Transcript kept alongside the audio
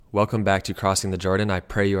Welcome back to Crossing the Jordan. I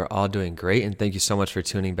pray you are all doing great, and thank you so much for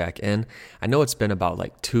tuning back in. I know it's been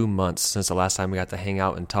about 2 months since the last time we got to hang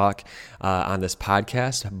out and talk on this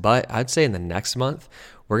podcast, but I'd say in the next month,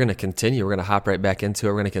 we're going to continue. We're going to hop right back into it.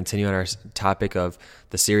 We're going to continue on our topic of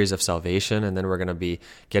the series of salvation, and then we're going to be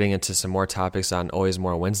getting into some more topics on Always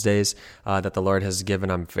More Wednesdays that the Lord has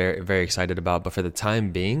given. I'm very, very excited about. But for the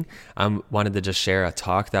time being, I wanted to just share a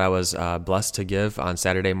talk that I was blessed to give on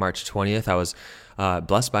Saturday, March 20th. I was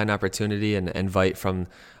blessed by an opportunity and invite from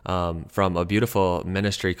a beautiful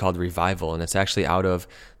ministry called Revival, and it's actually out of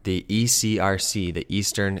the ECRC, the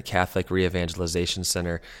Eastern Catholic Re-Evangelization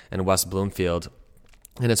Center in West Bloomfield.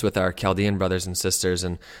 And it's with our Chaldean brothers and sisters,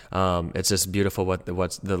 and it's just beautiful what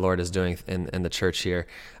the Lord is doing in the church here.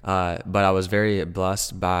 But I was very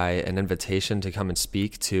blessed by an invitation to come and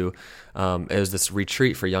speak to, it was this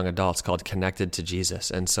retreat for young adults called Connected to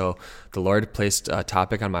Jesus. And so the Lord placed a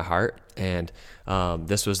topic on my heart, and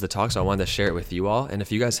this was the talk, so I wanted to share it with you all. And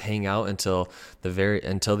if you guys hang out until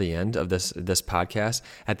the end of this podcast,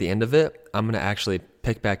 at the end of it, I'm going to actually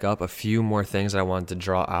pick back up a few more things that I wanted to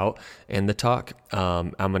draw out in the talk.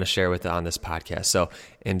 I'm going to share with it on this podcast. So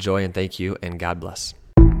enjoy and thank you, and God bless.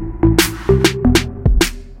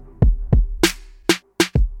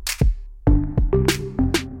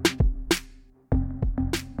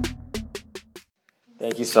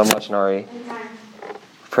 Thank you so much, Nori.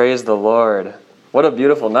 Praise the Lord. What a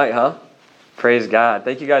beautiful night, huh? Praise God.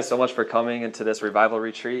 Thank you guys so much for coming into this revival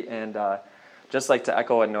retreat. And just like to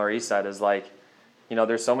echo what Nori said, is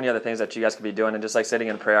there's so many other things that you guys could be doing. And just like sitting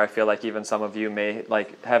in prayer, I feel like even some of you may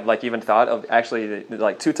have even thought of actually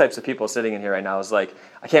two types of people sitting in here right now. Is I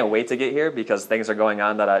can't wait to get here because things are going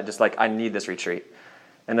on that I need this retreat.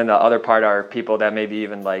 And then the other part are people that maybe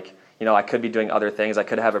even I could be doing other things. I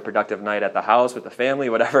could have a productive night at the house with the family,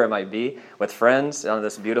 whatever it might be, with friends on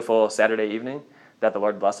this beautiful Saturday evening that the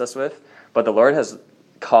Lord blessed us with. But the Lord has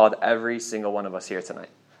called every single one of us here tonight.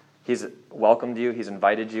 He's welcomed you. He's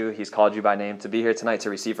invited you. He's called you by name to be here tonight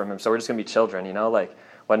to receive from Him. So we're just going to be children, like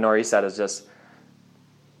what Nori said is just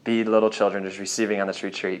be little children just receiving on this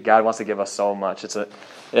retreat. God wants to give us so much.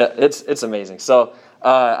 It's amazing. So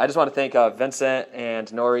I just want to thank Vincent and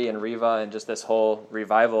Nori and Riva and just this whole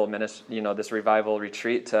revival this revival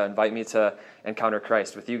retreat to invite me to encounter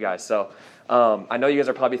Christ with you guys. So I know you guys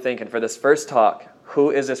are probably thinking, for this first talk,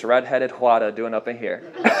 who is this redheaded Juada doing up in here?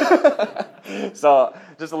 So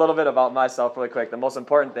just a little bit about myself really quick. The most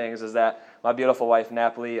important things is that my beautiful wife,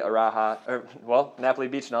 Napoli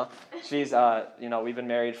Beach now, she's, we've been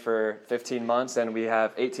married for 15 months, and we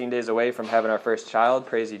have 18 days away from having our first child.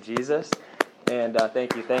 Praise you, Jesus. And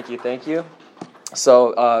thank you.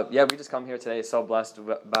 So, we just come here today so blessed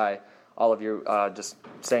by all of you just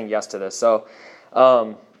saying yes to this. So,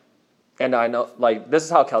 and I know, this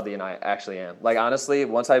is how Chaldean I actually am. Honestly,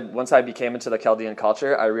 once I became into the Chaldean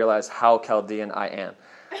culture, I realized how Chaldean I am.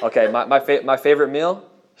 Okay, my favorite meal,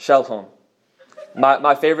 shelhom.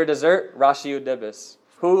 My favorite dessert, rashi udibis.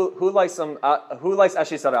 Who likes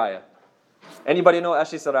eshi saraya? Anybody know what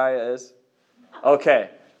eshi saraya is? Okay.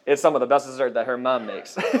 It's some of the best dessert that her mom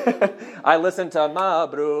makes. I listen to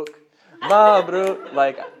Mabruk.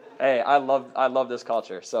 Hey, I love this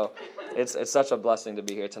culture. So it's such a blessing to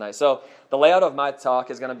be here tonight. So the layout of my talk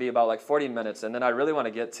is going to be about 40 minutes, and then I really want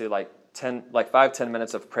to get to 5-10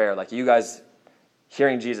 minutes of prayer, you guys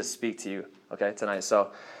hearing Jesus speak to you, okay, tonight.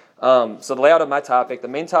 So the layout of my topic, the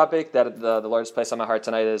main topic that the Lord has placed on my heart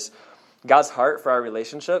tonight is God's heart for our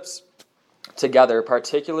relationships together,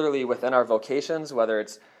 particularly within our vocations, whether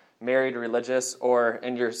it's married, religious, or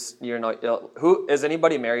in who is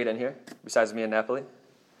anybody married in here besides me and Napoli?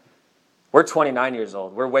 We're 29 years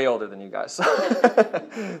old. We're way older than you guys.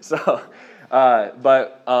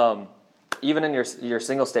 But even in your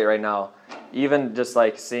single state right now, even just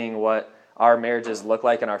seeing what our marriages look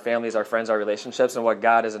like in our families, our friends, our relationships, and what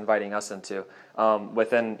God is inviting us into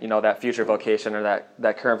within that future vocation or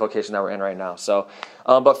that current vocation that we're in right now. So,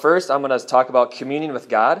 but first, I'm going to talk about communion with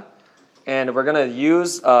God, and we're going to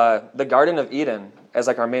use the Garden of Eden as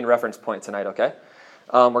our main reference point tonight. Okay,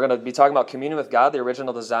 we're going to be talking about communion with God, the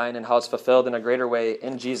original design, and how it's fulfilled in a greater way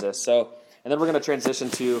in Jesus. So, and then we're going to transition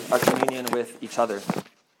to our communion with each other,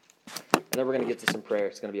 and then we're going to get to some prayer.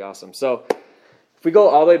 It's going to be awesome. So, if we go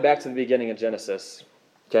all the way back to the beginning of Genesis,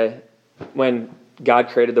 okay, when God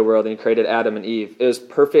created the world and He created Adam and Eve, it was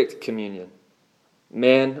perfect communion.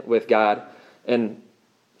 Man with God and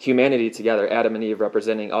humanity together, Adam and Eve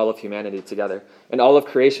representing all of humanity together, and all of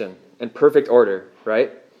creation in perfect order,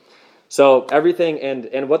 right? So everything,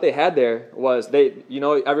 and what they had there was,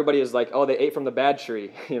 everybody is they ate from the bad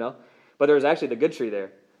tree, but there was actually the good tree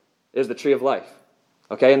there. It was the tree of life.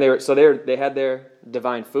 Okay, and they had their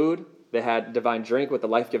divine food, they had divine drink with the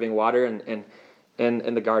life-giving water in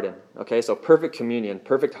the garden. Okay, so perfect communion,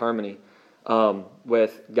 perfect harmony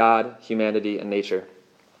with God, humanity, and nature.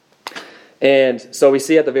 And so we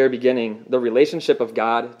see at the very beginning the relationship of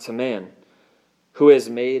God to man, who is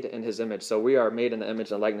made in his image. So we are made in the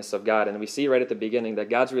image and likeness of God. And we see right at the beginning that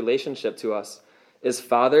God's relationship to us is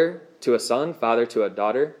father to a son, father to a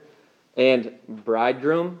daughter, and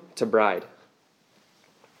bridegroom to bride.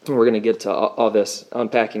 And we're going to get to all this,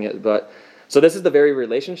 unpacking it. So this is the very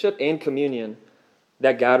relationship and communion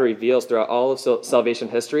that God reveals throughout all of salvation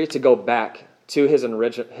history to go back to his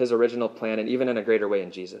original plan, and even in a greater way in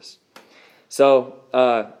Jesus. So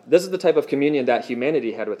this is the type of communion that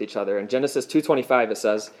humanity had with each other. In Genesis 2:25 it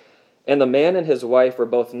says, "And the man and his wife were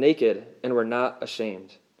both naked and were not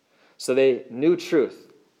ashamed." So they knew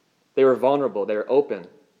truth. They were vulnerable. They were open.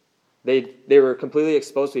 They were completely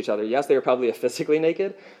exposed to each other. Yes, they were probably physically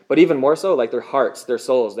naked, but even more so, like their hearts, their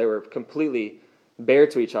souls, they were completely bare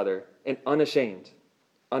to each other and unashamed.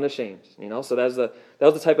 Unashamed, So that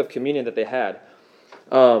was the type of communion that they had.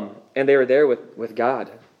 And they were there with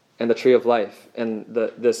God and the tree of life and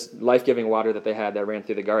this life-giving water that they had that ran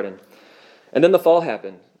through the garden. And then the fall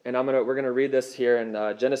happened. And we're gonna read this here in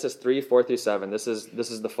Genesis 3:4-7. This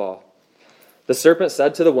is the fall. "The serpent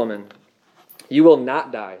said to the woman, 'You will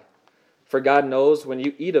not die, for God knows when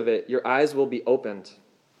you eat of it, your eyes will be opened.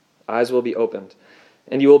 Eyes will be opened,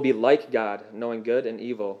 and you will be like God, knowing good and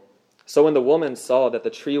evil.' So when the woman saw that the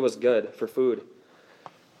tree was good for food,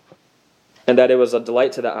 and that it was a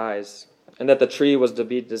delight to the eyes, and that the tree was to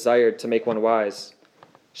be desired to make one wise,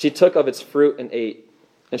 she took of its fruit and ate,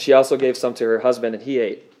 and she also gave some to her husband, and he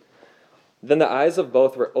ate. Then the eyes of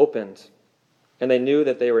both were opened, and they knew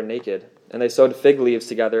that they were naked, and they sewed fig leaves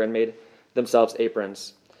together and made themselves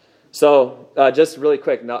aprons." So just really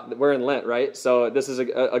quick, we're in Lent, right? So this is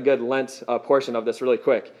a good Lent portion of this really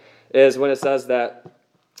quick, is when it says that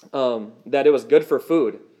it was good for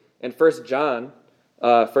food. In 1 John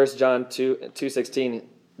 2:16,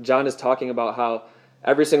 John is talking about how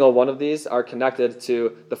every single one of these are connected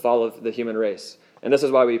to the fall of the human race. And this is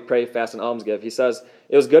why we pray, fast, and alms give. He says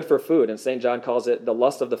it was good for food, and St. John calls it the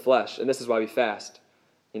lust of the flesh, and this is why we fast.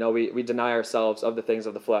 We deny ourselves of the things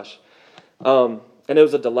of the flesh. And it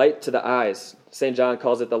was a delight to the eyes. St. John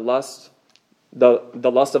calls it the lust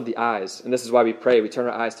of the eyes, and this is why we pray. We turn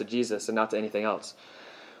our eyes to Jesus and not to anything else.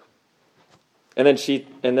 And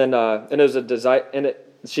then it was a desire, and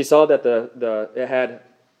she saw that it had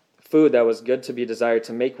food that was good to be desired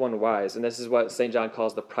to make one wise, and this is what St. John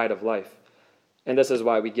calls the pride of life. And this is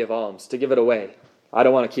why we give alms, to give it away. I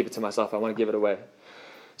don't want to keep it to myself. I want to give it away.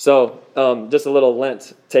 So just a little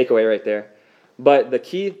Lent takeaway right there. But the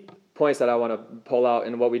key points that I want to pull out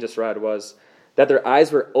in what we just read was that their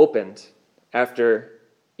eyes were opened after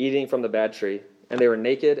eating from the bad tree, and they were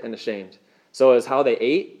naked and ashamed. So it was how they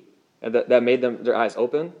ate and that made their eyes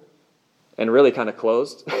open and really kind of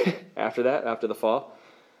closed after the fall.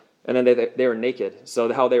 And then they were naked.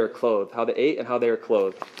 So how they were clothed, how they ate and how they were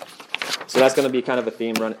clothed. So that's going to be kind of a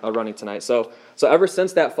theme running tonight. So ever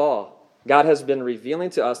since that fall, God has been revealing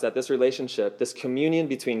to us that this relationship, this communion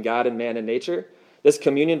between God and man and nature, this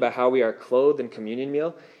communion by how we are clothed in communion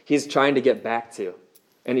meal, he's trying to get back to,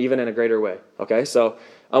 and even in a greater way. Okay, so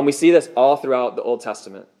we see this all throughout the Old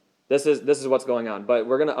Testament. This is what's going on. But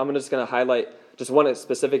I'm just gonna highlight just one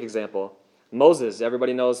specific example. Moses.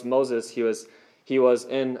 Everybody knows Moses. He was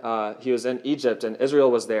in Egypt, and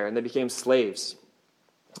Israel was there, and they became slaves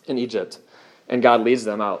in Egypt, and God leads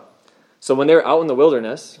them out. So when they were out in the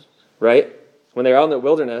wilderness, right? When they were out in the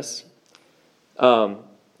wilderness,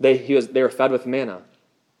 they were fed with manna,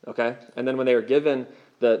 okay? And then when they were given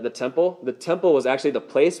the temple was actually the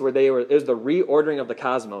place where it was the reordering of the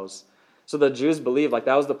cosmos. So the Jews believed like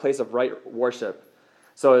that was the place of right worship.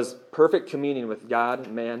 So it was perfect communion with God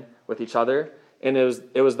and man, with each other, and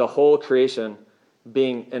it was the whole creation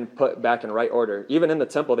being put back in right order. Even in the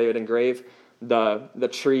temple, they would engrave the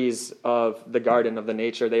trees of the garden of the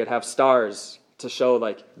nature. They would have stars to show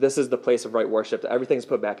like this is the place of right worship. That everything's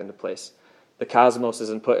put back into place. The cosmos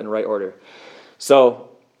is put in right order. So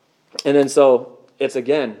it's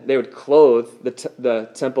again, they would clothe the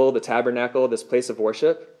temple, the tabernacle, this place of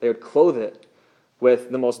worship. They would clothe it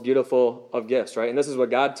with the most beautiful of gifts, right? And this is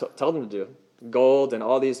what God told them to do. Gold and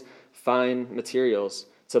all these fine materials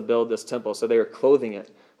to build this temple. So they were clothing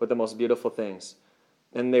it with the most beautiful things.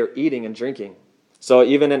 And they were eating and drinking. So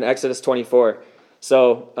even in Exodus 24,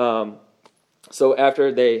 so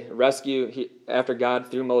after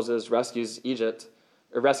God through Moses rescues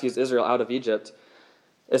Israel out of Egypt,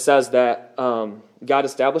 it says that God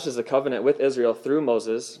establishes a covenant with Israel through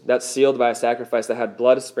Moses that's sealed by a sacrifice that had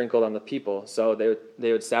blood sprinkled on the people. So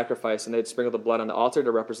they would sacrifice, and they'd sprinkle the blood on the altar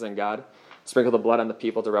to represent God, sprinkle the blood on the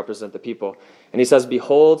people to represent the people. And he says,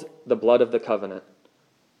 behold the blood of the covenant.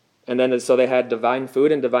 And then so they had divine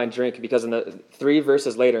food and divine drink, because in the 3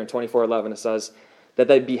 verses later in 24:11 it says that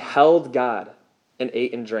they beheld God and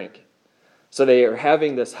ate and drank. So they are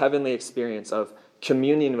having this heavenly experience of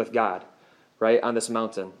communion with God, right, on this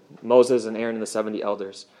mountain. Moses and Aaron and the 70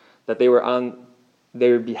 elders, that they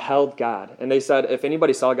beheld God. And they said if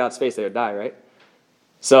anybody saw God's face, they would die, right?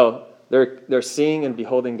 So they're seeing and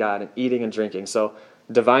beholding God and eating and drinking. So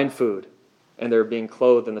divine food, and they're being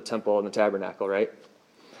clothed in the temple and the tabernacle, right?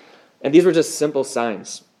 And these were just simple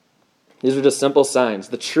signs. These were just simple signs.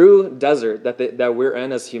 The true desert that we're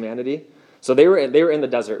in as humanity. So they were in the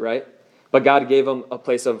desert, right? But God gave them a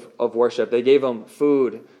place of worship. They gave them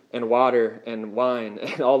food and water and wine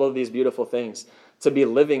and all of these beautiful things to be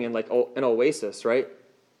living in like an oasis, right?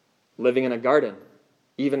 Living in a garden,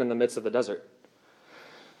 even in the midst of the desert.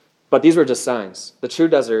 But these were just signs. The true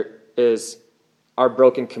desert is our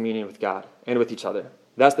broken communion with God and with each other.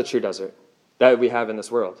 That's the true desert that we have in this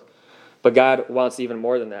world. But God wants even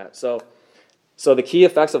more than that. So the key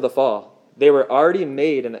effects of the fall, they were already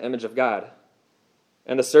made in the image of God.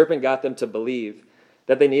 And the serpent got them to believe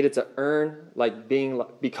that they needed to earn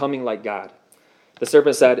becoming like God. The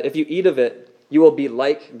serpent said, if you eat of it, you will be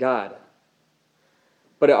like God.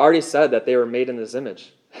 But it already said that they were made in this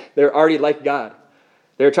image. They're already like God.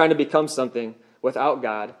 They're trying to become something without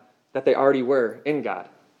God that they already were in God,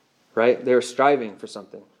 right? They were striving for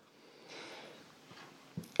something.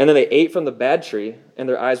 And then they ate from the bad tree, and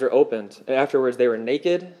their eyes were opened. And afterwards, they were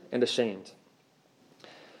naked and ashamed.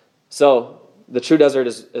 So the true desert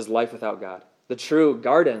is life without God. The true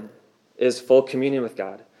garden is full communion with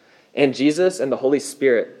God. And Jesus and the Holy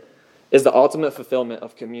Spirit is the ultimate fulfillment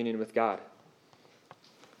of communion with God.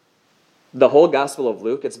 The whole Gospel of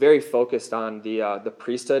Luke, it's very focused on the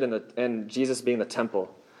priesthood and Jesus being the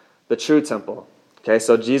temple, the true temple. Okay,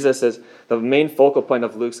 so Jesus is the main focal point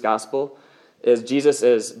of Luke's Gospel. Is Jesus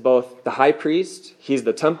is both the high priest, he's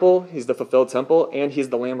the temple, he's the fulfilled temple, and he's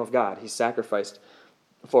the Lamb of God. He's sacrificed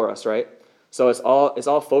for us, right? So it's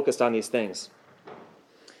all focused on these things.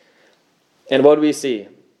 And what do we see?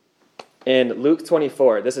 In Luke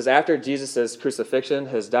 24, this is after Jesus' crucifixion,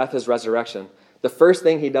 his death, his resurrection. The first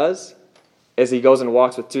thing he does is he goes and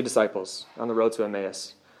walks with 2 disciples on the road to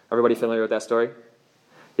Emmaus. Everybody familiar with that story?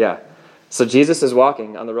 Yeah. So Jesus is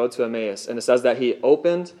walking on the road to Emmaus, and it says that he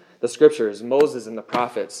opened the scriptures, Moses and the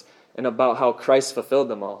prophets, and about how Christ fulfilled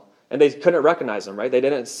them all. And they couldn't recognize him, right? They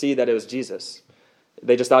didn't see that it was Jesus.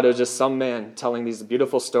 They just thought it was just some man telling these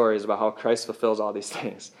beautiful stories about how Christ fulfills all these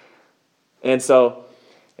things. And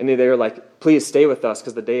they were like, please stay with us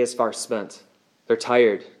because the day is far spent. They're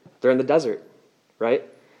tired. They're in the desert, right?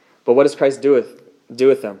 But what does Christ do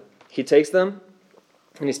with them? He takes them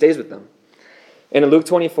and he stays with them. And in Luke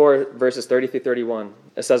 24, verses 30 through 31,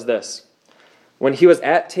 it says this. When he was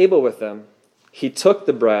at table with them, he took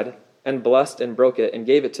the bread and blessed and broke it and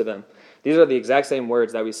gave it to them. These are the exact same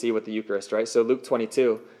words that we see with the Eucharist, right? So Luke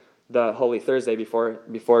 22, the Holy Thursday before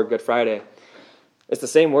Good Friday, it's the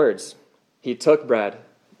same words. He took bread,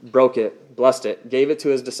 broke it, blessed it, gave it to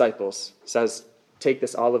his disciples, says, take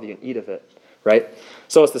this, all of you, and eat of it, right?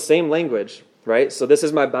 So it's the same language, right? So this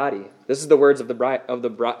is my body. This is the words of the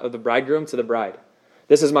bridegroom to the bride.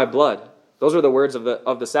 This is my blood. Those are the words of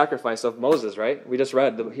the sacrifice of Moses, right? We just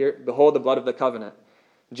read, behold the blood of the covenant.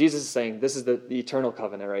 Jesus is saying, this is the eternal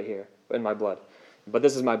covenant right here in my blood. But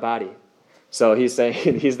this is my body. So he's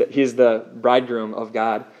saying he's the bridegroom of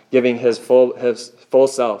God, giving his full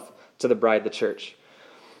self to the bride, the church.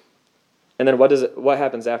 And then what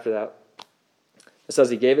happens after that? It says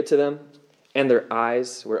he gave it to them, and their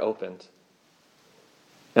eyes were opened.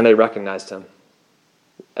 And they recognized him.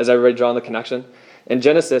 Has everybody drawn the connection? In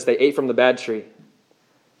Genesis, they ate from the bad tree,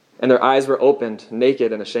 and their eyes were opened,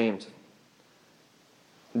 naked and ashamed.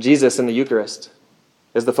 Jesus in the Eucharist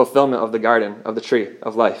is the fulfillment of the garden, of the tree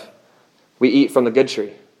of life. We eat from the good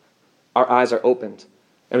tree. Our eyes are opened,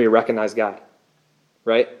 and we recognize God,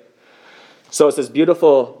 right? So it's this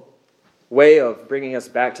beautiful way of bringing us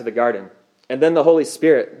back to the garden. And then the Holy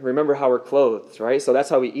Spirit, remember how we're clothed, right? So that's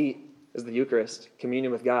how we eat, is the Eucharist,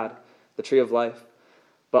 communion with God, the tree of life.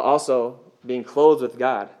 But also being clothed with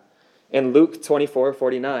God. In Luke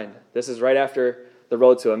 24:49, this is right after the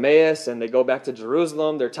road to Emmaus, and they go back to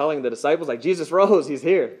Jerusalem. They're telling the disciples, like, Jesus rose, he's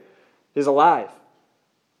here, he's alive.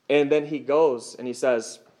 And then he goes and he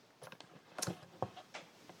says,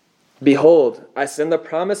 behold, I send the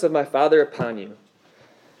promise of my Father upon you,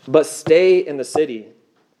 but stay in the city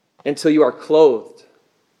until you are clothed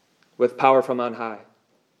with power from on high.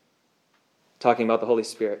 Talking about the Holy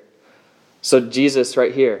Spirit. So Jesus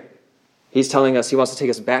right here, he's telling us he wants to take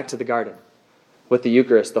us back to the garden with the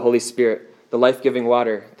Eucharist, the Holy Spirit, the life-giving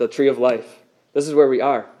water, the tree of life. This is where we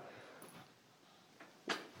are.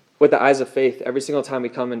 With the eyes of faith, every single time we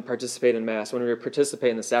come and participate in Mass, when we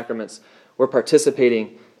participate in the sacraments, we're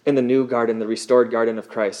participating in the new garden, the restored garden of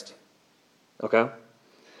Christ. Okay?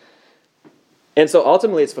 And so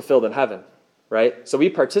ultimately it's fulfilled in heaven, right? So we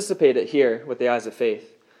participate it here with the eyes of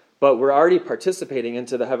faith, but we're already participating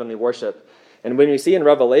into the heavenly worship. And when we see in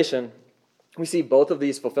Revelation, we see both of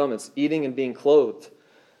these fulfillments, eating and being clothed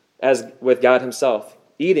as with God himself.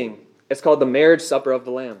 Eating, it's called the marriage supper of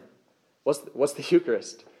the Lamb. What's the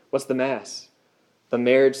Eucharist? What's the Mass? The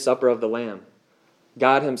marriage supper of the Lamb.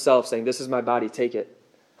 God himself saying, this is my body, take it.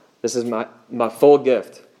 This is my full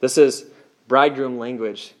gift. This is bridegroom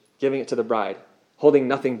language, giving it to the bride, holding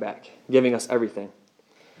nothing back, giving us everything.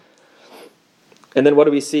 And then what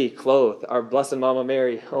do we see? Clothed. Our blessed Mama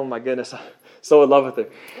Mary. Oh my goodness, I'm so in love with her.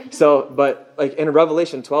 So, but like in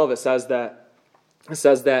Revelation 12, it says that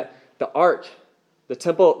the ark, the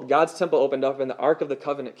temple, God's temple opened up and the Ark of the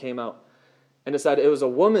Covenant came out. And it said it was a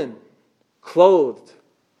woman clothed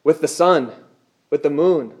with the sun, with the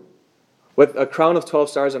moon, with a crown of 12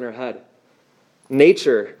 stars on her head.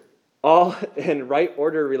 Nature, all in right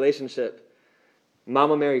order relationship.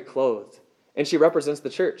 Mama Mary clothed. And she represents the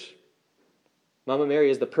church. Mama Mary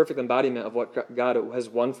is the perfect embodiment of what God has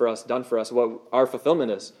won for us, done for us, what our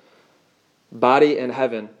fulfillment is. Body in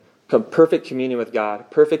heaven, perfect communion with God,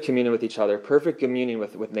 perfect communion with each other, perfect communion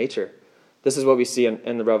with nature. This is what we see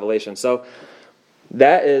in the Revelation. So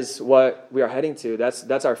that is what we are heading to.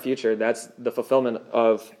 That's our future. That's the fulfillment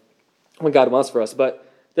of what God wants for us.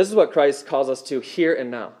 But this is what Christ calls us to here and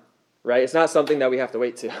now, right? It's not something that we have to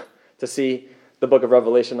wait to see the book of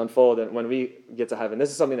Revelation unfold and when we get to heaven. This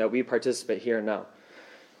is something that we participate here and now.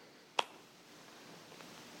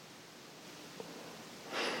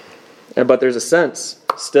 But there's a sense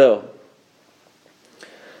still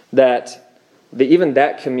that even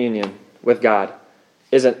that communion with God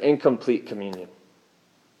is an incomplete communion.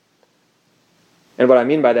 And what I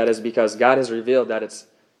mean by that is because God has revealed that it's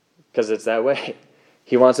that way.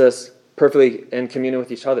 He wants us perfectly in communion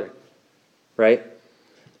with each other, right?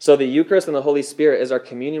 So the Eucharist and the Holy Spirit is our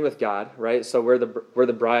communion with God, right? So we're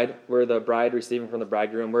the bride receiving from the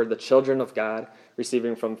bridegroom. We're the children of God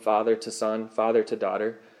receiving from father to son, father to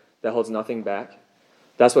daughter. That holds nothing back.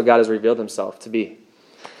 That's what God has revealed himself to be.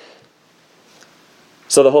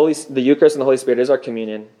 So the Eucharist and the Holy Spirit is our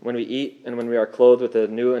communion when we eat and when we are clothed with a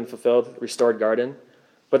new and fulfilled, restored garden.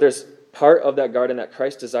 But there's part of that garden that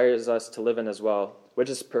Christ desires us to live in as well, which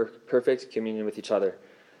is perfect communion with each other.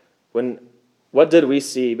 What did we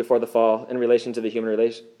see before the fall in relation to the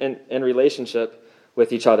human in relationship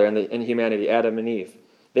with each other and in humanity, Adam and Eve?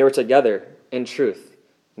 They were together in truth,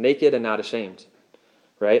 naked and not ashamed,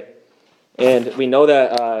 right? And we know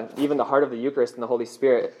that even the heart of the Eucharist and the Holy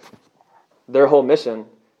Spirit, their whole mission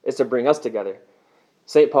is to bring us together.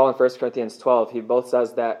 St. Paul in 1 Corinthians 12, he both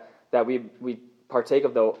says that we partake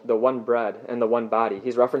of the one bread and the one body.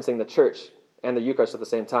 He's referencing the church and the Eucharist at the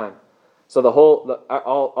same time. So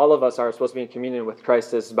all of us are supposed to be in communion with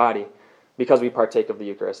Christ's body because we partake of the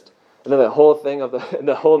Eucharist. And then the whole thing of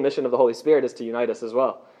the whole mission of the Holy Spirit is to unite us as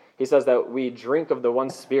well. He says that we drink of the one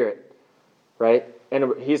Spirit, right?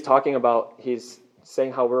 And he's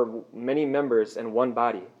saying how we're many members in one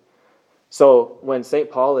body. So when St.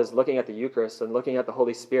 Paul is looking at the Eucharist and looking at the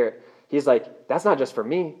Holy Spirit, he's like, that's not just for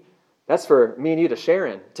me. That's for me and you to share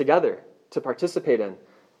in together, to participate in.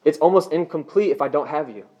 It's almost incomplete if I don't have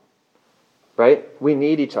you. Right? We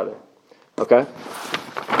need each other. Okay?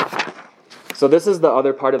 So this is the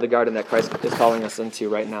other part of the garden that Christ is calling us into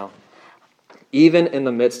right now. Even in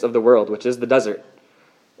the midst of the world, which is the desert,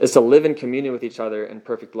 is to live in communion with each other in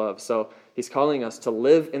perfect love. So he's calling us to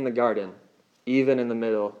live in the garden, even in the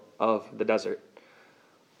middle of the desert.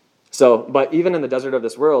 So, but even in the desert of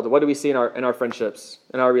this world, what do we see in our friendships,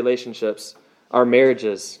 in our relationships, our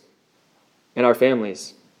marriages, in our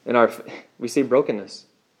families? We see brokenness.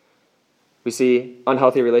 We see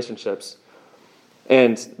unhealthy relationships.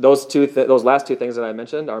 And those last two things that I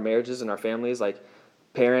mentioned, our marriages and our families, like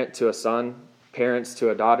parent to a son, parents to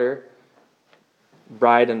a daughter,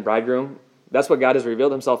 bride and bridegroom, that's what God has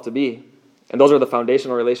revealed himself to be. And those are the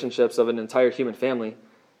foundational relationships of an entire human family.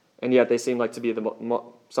 And yet they seem like to be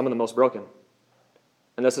some of the most broken.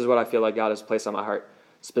 And this is what I feel like God has placed on my heart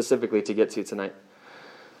specifically to get to tonight.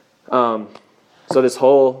 So this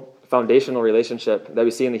whole foundational relationship that we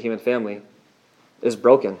see in the human family is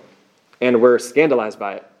broken, and we're scandalized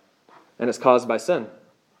by it, and it's caused by sin.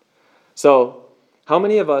 So how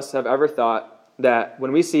many of us have ever thought that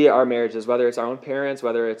when we see our marriages, whether it's our own parents,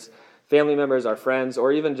 whether it's family members, our friends,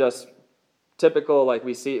 or even just typical, like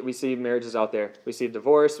we see marriages out there, we see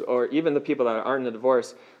divorce, or even the people that aren't in a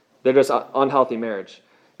divorce, they're just unhealthy marriage.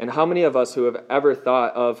 And how many of us who have ever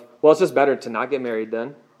thought of, well, it's just better to not get married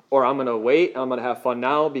then, or I'm going to wait, I'm going to have fun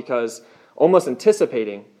now, because almost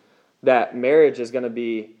anticipating that marriage is going to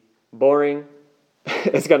be boring,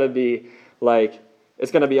 it's going to be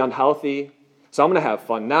unhealthy, so I'm going to have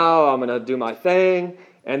fun now, I'm going to do my thing,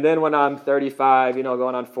 and then when I'm 35,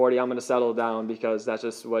 going on 40, I'm going to settle down because that's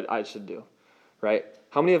just what I should do, right?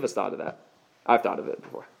 How many of us thought of that? I've thought of it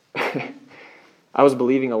before. I was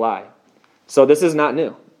believing a lie. So this is not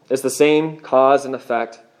new. It's the same cause and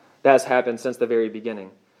effect that has happened since the very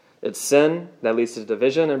beginning. It's sin that leads to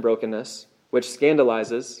division and brokenness, which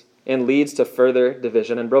scandalizes and leads to further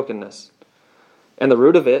division and brokenness. And the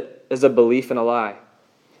root of it is a belief in a lie.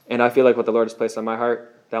 And I feel like what the Lord has placed on my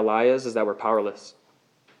heart, that lie is that we're powerless.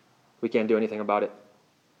 We can't do anything about it.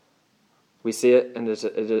 We see it, and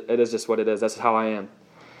it is just what it is. That's how I am.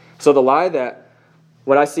 So the lie that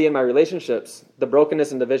what I see in my relationships, the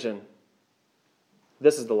brokenness and division,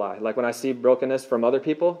 this is the lie. Like when I see brokenness from other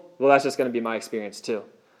people, well, that's just going to be my experience too.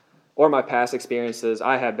 Or my past experiences,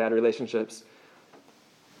 I had bad relationships.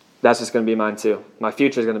 That's just going to be mine too. My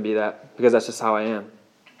future is going to be that because that's just how I am,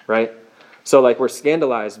 right? So like we're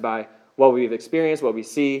scandalized by what we've experienced, what we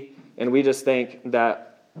see, and we just think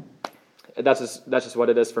that that's just what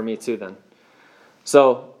it is for me too then.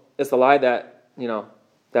 So it's the lie that,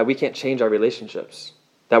 that we can't change our relationships,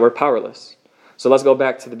 that we're powerless. So let's go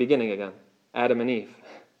back to the beginning again. Adam and Eve.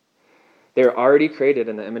 They were already created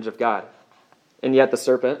in the image of God. And yet the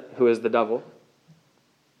serpent, who is the devil,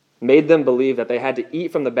 made them believe that they had to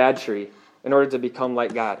eat from the bad tree in order to become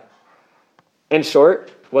like God. In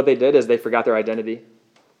short, what they did is they forgot their identity.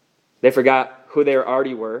 They forgot who they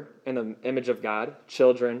already were in the image of God,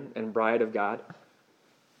 children and bride of God.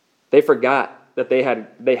 They forgot that they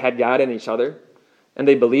had God in each other, and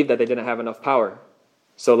they believed that they didn't have enough power.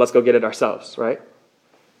 So let's go get it ourselves, right?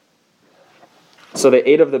 So they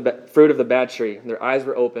ate of the fruit of the bad tree. Their eyes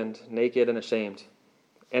were opened, naked and ashamed.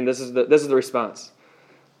 And this is the response.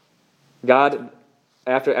 God,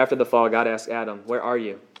 after the fall, God asked Adam, "Where are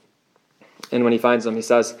you?" And when he finds him, he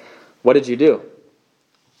says, "What did you do?"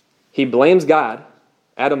 He blames God.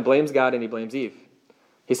 Adam blames God and he blames Eve.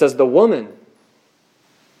 He says, "The woman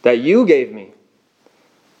that you gave me,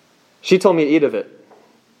 she told me to eat of it,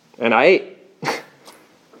 and I ate."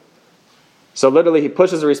 So literally he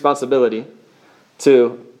pushes the responsibility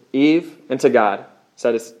to Eve and to God.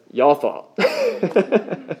 Said it's y'all fault.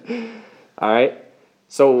 All right?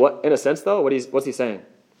 So what, in a sense though, what's he saying?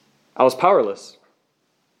 I was powerless.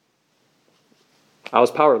 I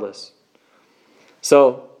was powerless.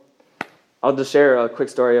 So I'll just share a quick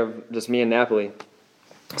story of just me and Napoli.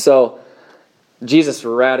 So Jesus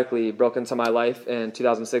radically broke into my life in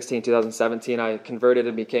 2016, 2017. I converted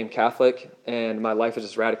and became Catholic, and my life was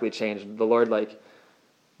just radically changed. The Lord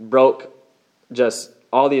broke just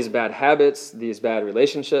all these bad habits, these bad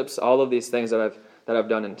relationships, all of these things that I've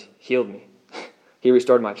done, and healed me. He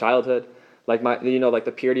restored my childhood, like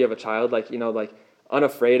the purity of a child,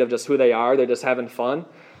 unafraid of just who they are. They're just having fun.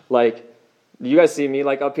 Like, you guys see me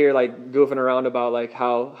up here goofing around about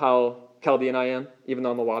how Chaldean I am, even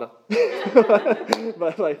though I'm a Wada.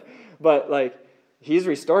 but he's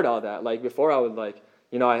restored all that. Before I would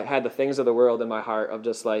I had the things of the world in my heart of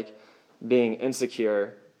just being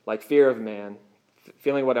insecure, fear of man,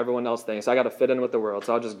 feeling what everyone else thinks. I got to fit in with the world,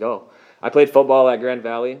 so I'll just go. I played football at Grand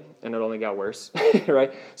Valley, and it only got worse,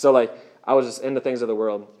 right? So I was just in the things of the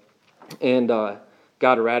world, and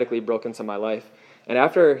God radically broke into my life. And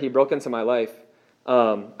after he broke into my life,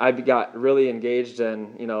 I got really engaged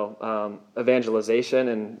in, evangelization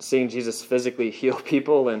and seeing Jesus physically heal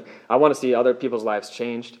people, and I want to see other people's lives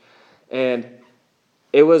changed. And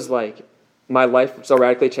it was my life so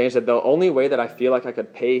radically changed that the only way that I feel like I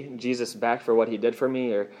could pay Jesus back for what he did for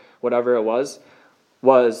me or whatever it was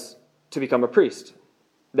to become a priest.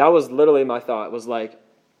 That was literally my thought. It was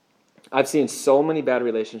I've seen so many bad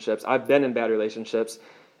relationships. I've been in bad relationships,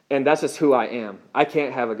 and that's just who I am. I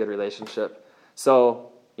can't have a good relationship.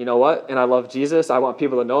 So, you know what? And I love Jesus. I want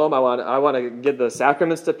people to know him. I want to give the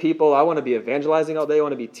sacraments to people. I want to be evangelizing all day. I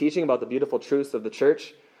want to be teaching about the beautiful truths of the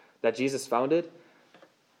church that Jesus founded.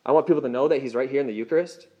 I want people to know that he's right here in the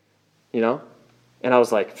Eucharist, And I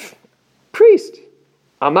was priest,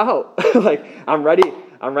 I'm out. I'm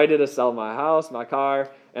ready to sell my house, my car.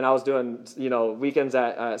 And I was doing, weekends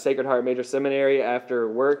at Sacred Heart Major Seminary after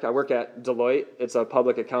work. I work at Deloitte. It's a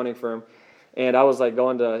public accounting firm. And I was like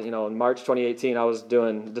going to, in March 2018, I was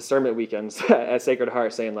doing discernment weekends at Sacred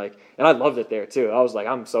Heart saying like, and I loved it there too. I was like,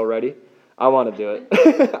 I'm so ready. I want to do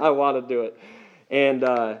it. I want to do it. And,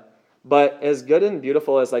 but as good and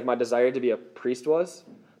beautiful as like my desire to be a priest was,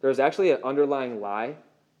 there was actually an underlying lie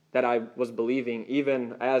that I was believing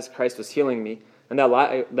even as Christ was healing me. And that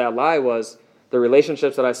lie was the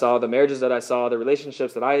relationships that I saw, the marriages that I saw, the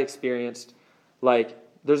relationships that I experienced, like,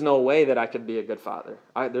 there's no way that I could be a good father.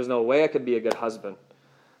 There's no way I could be a good husband.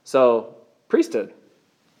 So, priesthood,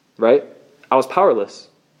 right? I was powerless.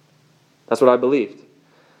 That's what I believed.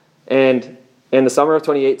 And in the summer of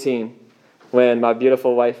 2018, when my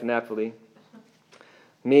beautiful wife, Napoli,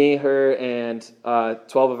 me, her, and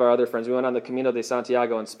 12 of our other friends, we went on the Camino de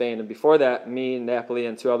Santiago in Spain. And before that, me, Napoli,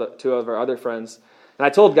 and two of our other friends, and I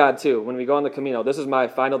told God too, when we go on the Camino, this is my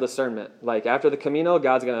final discernment. Like after the Camino,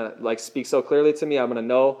 God's gonna like speak so clearly to me. I'm gonna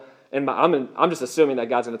know, and I'm just assuming that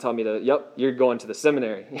God's gonna tell me yep, you're going to the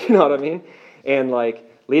seminary. You know what I mean? And like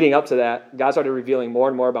leading up to that, God started revealing more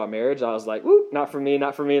and more about marriage. I was like, "Woo, not for me,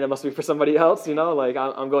 not for me. That must be for somebody else." Like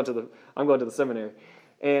I'm going to the seminary.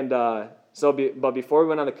 And but before we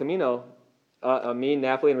went on the Camino, me and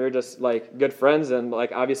Napoli, and we were just like good friends, and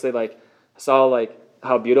like obviously like saw like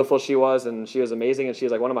how beautiful she was, and she was amazing, and she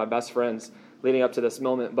was like one of my best friends leading up to this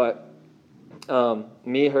moment. But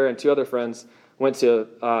me, her, and two other friends went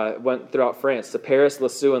throughout France to Paris,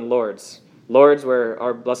 Lisieux, and Lourdes. Lourdes, where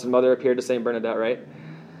our Blessed Mother appeared to Saint Bernadette, right?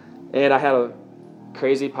 And I had a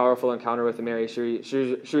crazy, powerful encounter with Mary.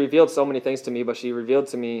 She revealed so many things to me, but she revealed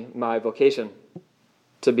to me my vocation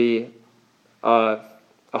to be a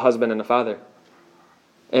husband and a father.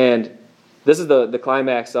 And this is the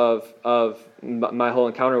climax of my whole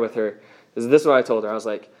encounter with her. This is what I told her. I was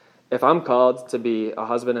like, if I'm called to be a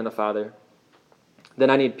husband and a father, then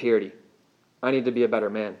I need purity. I need to be a better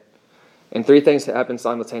man. And three things happened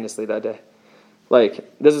simultaneously that day.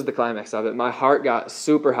 Like, this is the climax of it. My heart got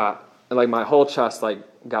super hot, and like my whole chest like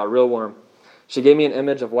got real warm. She gave me an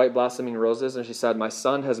image of white blossoming roses, and she said, "My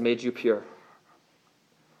son has made you pure."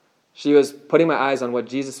 She was putting my eyes on what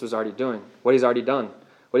Jesus was already doing, what he's already done,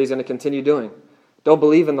 what he's going to continue doing. Don't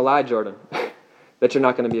believe in the lie, Jordan, that you're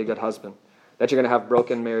not going to be a good husband, that you're going to have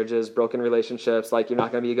broken marriages, broken relationships, like you're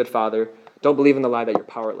not going to be a good father. Don't believe in the lie that you're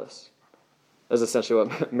powerless. That's essentially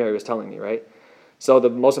what Mary was telling me, right? So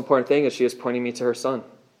the most important thing is she is pointing me to her son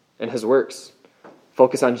and his works.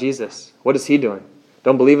 Focus on Jesus. What is he doing?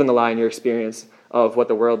 Don't believe in the lie in your experience of what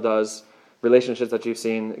the world does, relationships that you've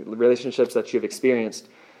seen, relationships that you've experienced.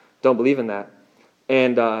 Don't believe in that.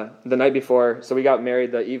 And the night before, so we got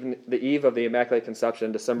married the eve of the Immaculate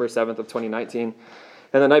Conception, December 7th of 2019.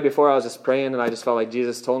 And the night before, I was just praying, and I just felt like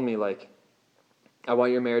Jesus told me, like, I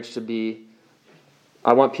want your marriage to be,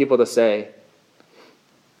 I want people to say,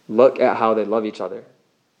 look at how they love each other.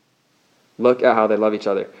 Look at how they love each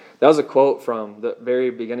other. That was a quote from the very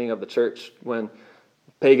beginning of the church when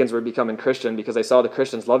pagans were becoming Christian because they saw the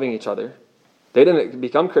Christians loving each other. They didn't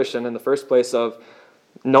become Christian in the first place of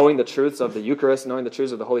knowing the truths of the Eucharist, knowing the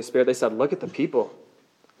truths of the Holy Spirit. They said, look at the people.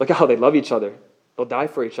 Look at how they love each other. They'll die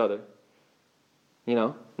for each other.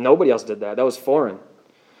 Nobody else did that. That was foreign.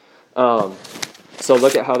 So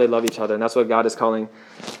look at how they love each other. And that's what God is calling,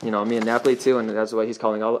 me and Napoli to, and that's what he's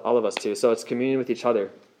calling all of us to. So it's communion with each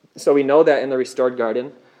other. So we know that in the restored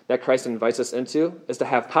garden that Christ invites us into is to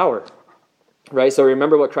have power, right? So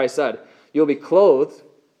remember what Christ said. You'll be clothed,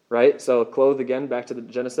 right? So clothed again, back to the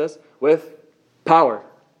Genesis, with power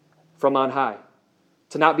from on high.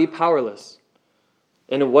 To not be powerless.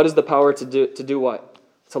 And what is the power to do what?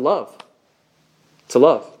 To love. To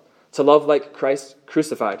love. To love like Christ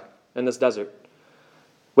crucified in this desert.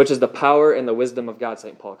 Which is the power and the wisdom of God,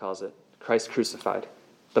 St. Paul calls it. Christ crucified.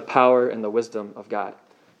 The power and the wisdom of God.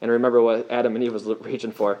 And remember what Adam and Eve was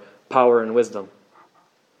reaching for. Power and wisdom.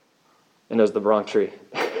 And it was the wrong tree.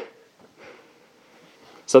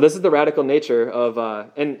 So this is the radical nature of,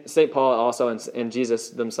 and St. Paul also and Jesus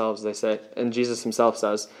themselves, they say, and Jesus himself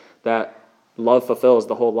says that love fulfills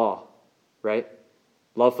the whole law, right?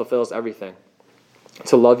 Love fulfills everything.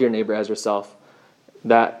 To love your neighbor as yourself,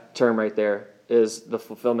 that term right there is the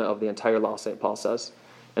fulfillment of the entire law, St. Paul says.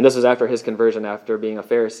 And this is after his conversion, after being a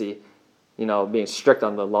Pharisee, being strict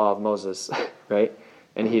on the law of Moses, right?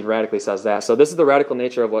 And he radically says that. So this is the radical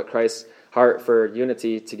nature of what Christ's heart for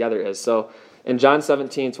unity together is. So in John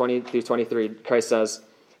 17, 20 through 23, Christ says,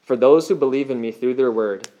 "For those who believe in me through their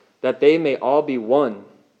word, that they may all be one,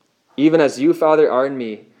 even as you, Father, are in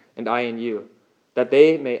me, and I in you, that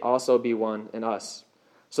they may also be one in us,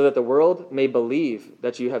 so that the world may believe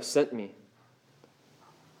that you have sent me.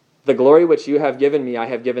 The glory which you have given me I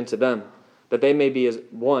have given to them, that they may be as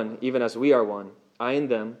one, even as we are one, I in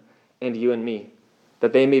them, and you and me,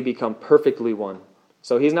 that they may become perfectly one.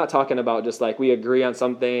 So he's not talking about just like we agree on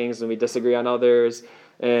some things and we disagree on others.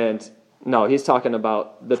 And no, he's talking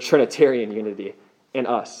about the Trinitarian unity in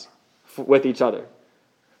us with each other.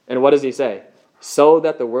 And what does he say? So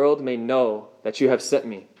that the world may know that you have sent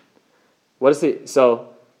me. What is he? So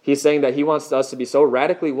he's saying that he wants us to be so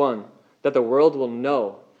radically one that the world will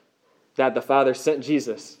know that the Father sent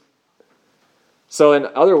Jesus. So in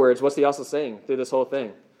other words, what's he also saying through this whole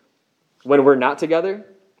thing? When we're not together,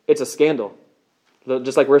 it's a scandal.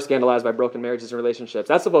 Just like we're scandalized by broken marriages and relationships.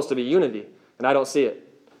 That's supposed to be unity, and I don't see it.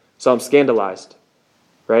 So I'm scandalized,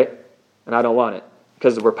 right? And I don't want it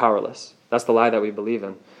because we're powerless. That's the lie that we believe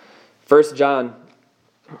in. 1 John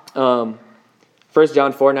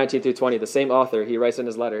 4:19 through 20, the same author, he writes in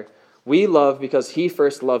his letter, "We love because he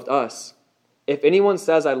first loved us. If anyone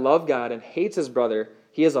says, 'I love God,' and hates his brother,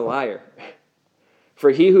 he is a liar.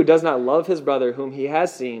 For he who does not love his brother whom he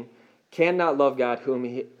has seen cannot love God whom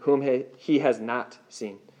he has not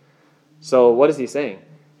seen." So what is he saying?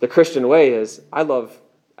 The Christian way is, I love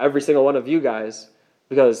every single one of you guys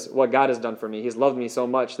because what God has done for me. He's loved me so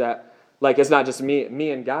much that, like, it's not just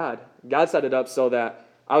me and God. God set it up so that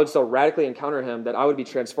I would so radically encounter him that I would be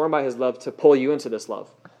transformed by his love to pull you into this love,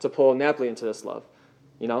 to pull Napoli into this love,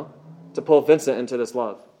 to pull Vincent into this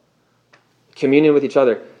love. Communion with each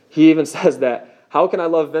other. He even says that, how can I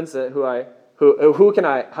love Vincent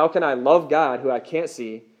how can I love God who I can't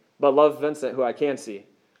see, but love Vincent who I can see?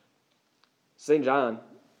 St. John,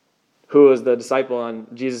 who was the disciple on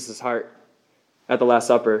Jesus' heart at the Last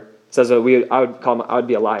Supper, says that I would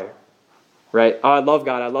be a liar. Right? Oh, I love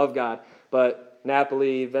God, but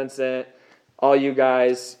Napoli, Vincent, all you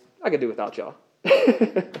guys, I could do without y'all.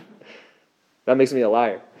 That makes me a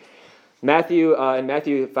liar. In Matthew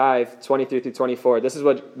 5:23 through 24, this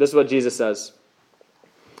is what Jesus says.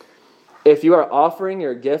 If you are offering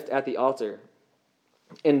your gift at the altar,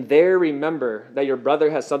 and there remember that your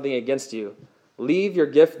brother has something against you, leave your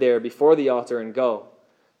gift there before the altar and go.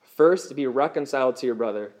 First be reconciled to your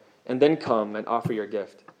brother, and then come and offer your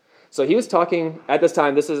gift. So he was talking, at this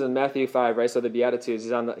time, this is in Matthew 5, right? So the Beatitudes,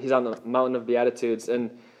 he's on the Mountain of Beatitudes,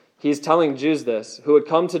 and he's telling Jews this, who would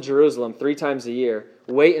come to Jerusalem 3 times a year,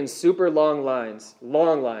 wait in super long lines,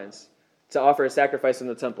 to offer a sacrifice in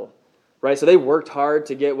the temple. Right? So they worked hard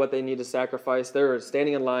to get what they need to sacrifice. They were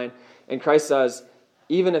standing in line. And Christ says,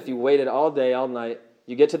 even if you waited all day, all night,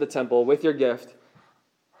 you get to the temple with your gift.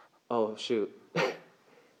 Oh, shoot.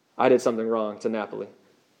 I did something wrong to Napoli.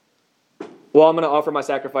 Well, I'm going to offer my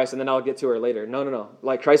sacrifice and then I'll get to her later. No.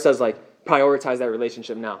 Like Christ says, prioritize that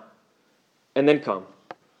relationship now. And then come.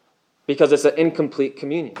 Because it's an incomplete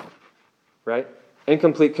communion. Right?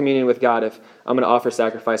 Incomplete communion with God if I'm going to offer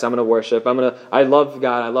sacrifice, I'm going to worship, I love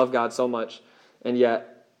God so much, and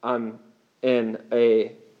yet I'm in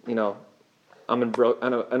a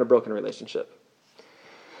broken relationship.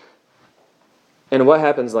 And what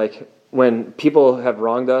happens, when people have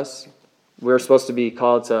wronged us, we're supposed to be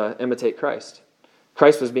called to imitate Christ.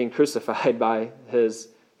 Christ was being crucified by his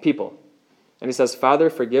people. And he says,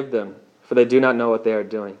 "Father, forgive them, for they do not know what they are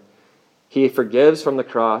doing." He forgives from the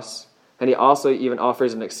cross. And he also even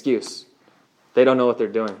offers an excuse. They don't know what they're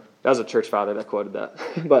doing. That was a church father that quoted that.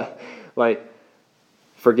 But,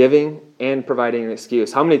 forgiving and providing an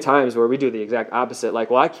excuse. How many times where we do the exact opposite?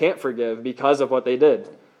 I can't forgive because of what they did.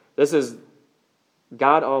 This is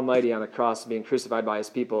God Almighty on a cross being crucified by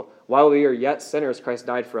his people. While we are yet sinners, Christ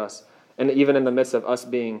died for us. And even in the midst of us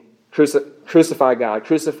being crucify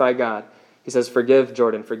God, he says, forgive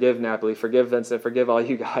Jordan, forgive Napoli, forgive Vincent, forgive all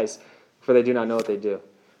you guys, for they do not know what they do.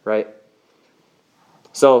 Right?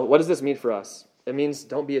 So what does this mean for us? It means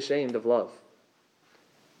don't be ashamed of love.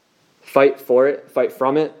 Fight for it. Fight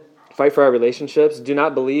from it. Fight for our relationships. Do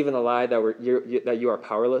not believe in the lie that you are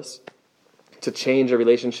powerless to change a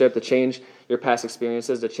relationship, to change your past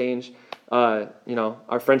experiences, to change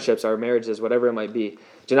our friendships, our marriages, whatever it might be.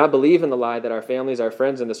 Do not believe in the lie that our families, our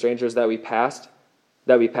friends, and the strangers that we pass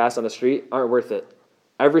on the street aren't worth it.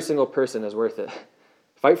 Every single person is worth it.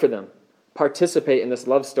 Fight for them. Participate in this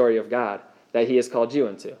love story of God that he has called you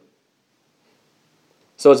into.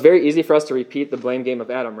 So it's very easy for us to repeat the blame game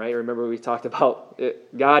of Adam, right? Remember we talked about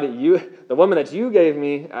it. God, the woman that you gave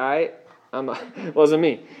me, wasn't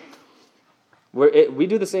me. We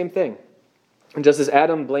do the same thing. And just as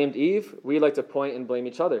Adam blamed Eve, we like to point and blame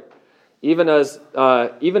each other. Even us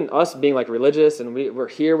being religious and we're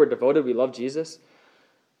here, we're devoted, we love Jesus.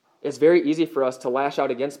 It's very easy for us to lash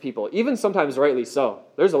out against people, even sometimes rightly so.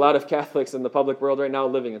 There's a lot of Catholics in the public world right now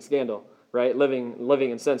living in scandal, right?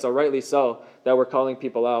 Living in sin. So rightly so that we're calling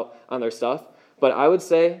people out on their stuff. But I would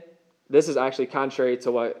say this is actually contrary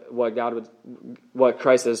to what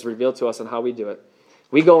Christ has revealed to us and how we do it.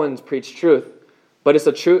 We go and preach truth, but it's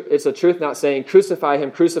a truth not saying crucify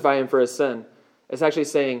him for his sin. It's actually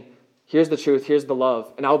saying, here's the truth, here's the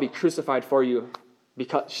love, and I'll be crucified for you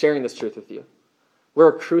because sharing this truth with you. We're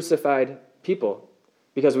a crucified people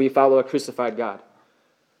because we follow a crucified God.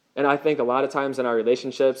 And I think a lot of times in our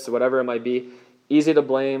relationships, whatever it might be, easy to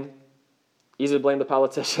blame the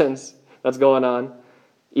politicians that's going on,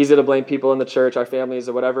 easy to blame people in the church, our families,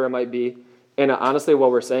 or whatever it might be. And honestly,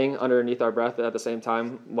 what we're saying underneath our breath at the same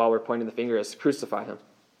time while we're pointing the finger is crucify him.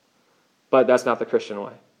 But that's not the Christian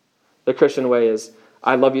way. The Christian way is,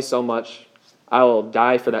 I love you so much, I will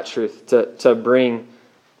die for that truth to bring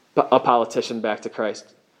a politician back to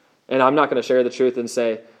Christ. And I'm not going to share the truth and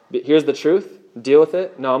say, here's the truth, deal with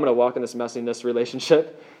it. No, I'm going to walk in this messiness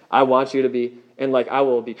relationship. I want you to be, and I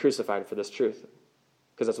will be crucified for this truth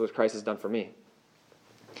because that's what Christ has done for me.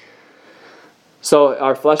 So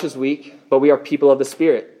our flesh is weak, but we are people of the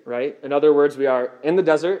Spirit, right? In other words, we are in the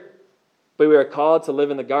desert, but we are called to live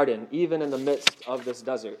in the garden, even in the midst of this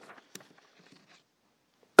desert.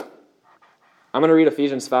 I'm going to read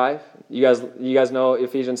Ephesians 5. You guys know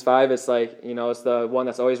Ephesians 5. It's it's the one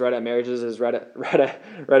that's always read at marriages, is read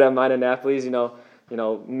at mine and Napoli's.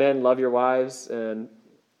 Men love your wives and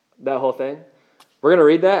that whole thing. We're going to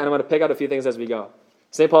read that, and I'm going to pick out a few things as we go.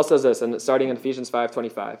 St. Paul says this, and starting in Ephesians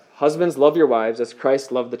 5:25. Husbands, love your wives as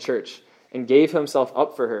Christ loved the church and gave himself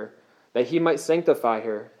up for her, that he might sanctify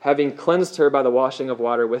her, having cleansed her by the washing of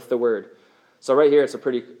water with the word. So right here,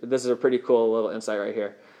 this is a pretty cool little insight right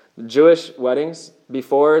here. Jewish weddings,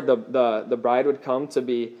 before the bride would coming to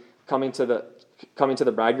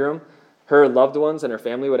the bridegroom, her loved ones and her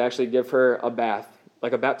family would actually give her a bath,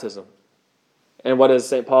 like a baptism. And what is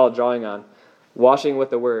St. Paul drawing on? Washing with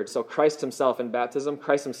the word. So Christ himself in baptism,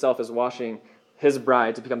 Christ himself is washing his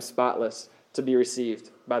bride to become spotless, to be received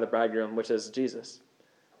by the bridegroom, which is Jesus.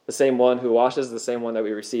 The same one who washes, the same one that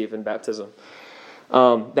we receive in baptism.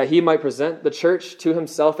 That he might present the church to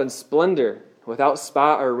himself in splendor, without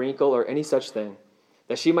spot or wrinkle or any such thing,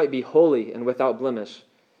 that she might be holy and without blemish.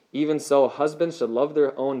 Even so, husbands should love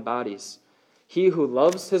their own bodies. He who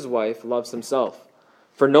loves his wife loves himself.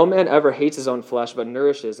 For no man ever hates his own flesh, but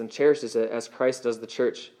nourishes and cherishes it as Christ does the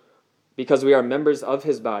church, because we are members of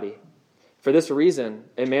his body. For this reason,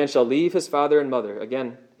 a man shall leave his father and mother.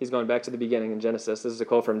 Again, he's going back to the beginning in Genesis. This is a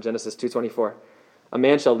quote from Genesis 2:24. A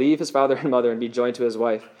man shall leave his father and mother and be joined to his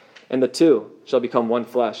wife, and the two shall become one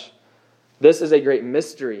flesh. This is a great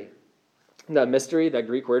mystery. That mystery, that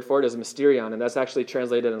Greek word for it, is mysterion, and that's actually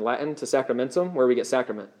translated in Latin to sacramentum, where we get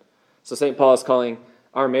sacrament. So St. Paul is calling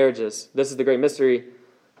our marriages, this is the great mystery,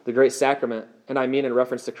 the great sacrament, and I mean in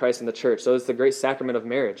reference to Christ and the church. So it's the great sacrament of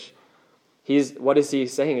marriage. What is he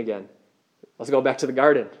saying again? Let's go back to the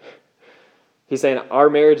garden. He's saying our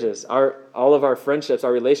marriages, all of our friendships,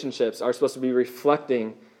 our relationships are supposed to be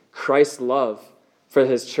reflecting Christ's love for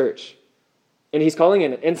his church. And he's calling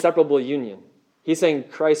it an inseparable union. He's saying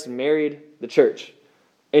Christ married the church,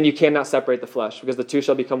 and you cannot separate the flesh, because the two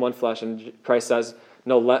shall become one flesh. And Christ says,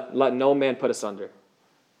 no, let no man put asunder.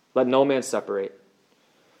 Let no man separate.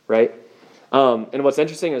 Right? And what's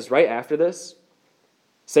interesting is right after this,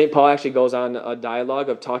 St. Paul actually goes on a dialogue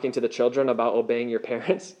of talking to the children about obeying your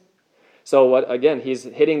parents. So he's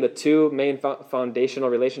hitting the two main foundational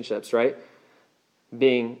relationships, right?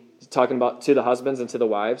 Talking about to the husbands and to the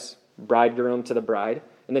wives, bridegroom to the bride.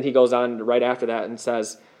 And then he goes on right after that and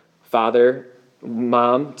says, father,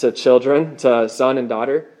 mom to children, to son and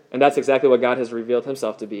daughter. And that's exactly what God has revealed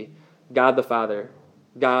himself to be. God the Father,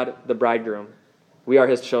 God the bridegroom. We are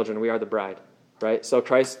his children. We are the bride, right? So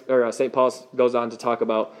St. Paul goes on to talk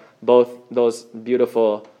about both those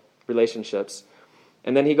beautiful relationships.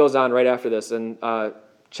 And then he goes on right after this in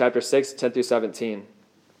chapter 6, 10 through 17.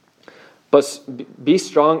 But be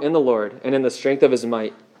strong in the Lord and in the strength of his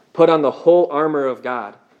might. Put on the whole armor of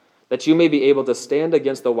God, that you may be able to stand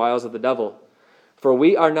against the wiles of the devil. For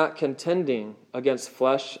we are not contending against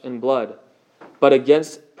flesh and blood, but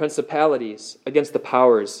against principalities, against the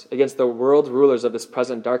powers, against the world rulers of this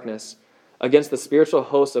present darkness, against the spiritual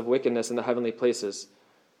hosts of wickedness in the heavenly places.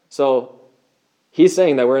 So he's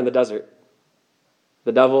saying that we're in the desert.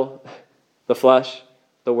 The devil, the flesh,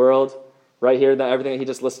 the world, right here, everything that he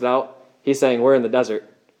just listed out, he's saying we're in the desert.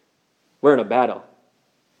 We're in a battle.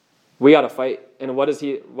 We got to fight. And what is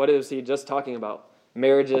he just talking about?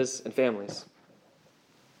 Marriages and families.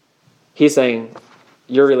 He's saying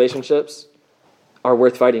your relationships are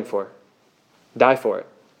worth fighting for. Die for it.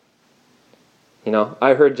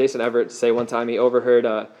 I heard Jason Everett say one time, he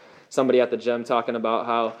overheard somebody at the gym talking about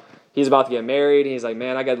how, he's about to get married. And he's like,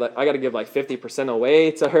 man, I got to give like 50%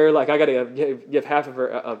 away to her. Like I got to give half of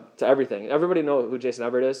her to everything. Everybody know who Jason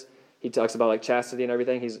Everett is. He talks about like chastity and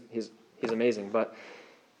everything. He's amazing. But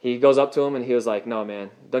he goes up to him and he was like, no, man,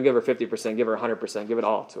 don't give her 50%. Give her 100%. Give it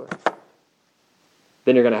all to her.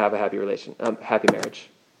 Then you're going to have a happy marriage.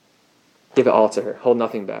 Give it all to her. Hold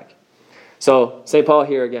nothing back. So St. Paul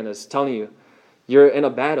here again is telling you, you're in a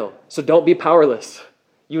battle. So don't be powerless.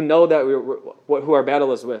 You know that who our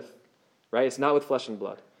battle is with, right? It's not with flesh and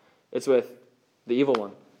blood. It's with the evil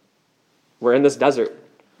one. We're in this desert.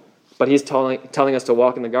 But he's telling us to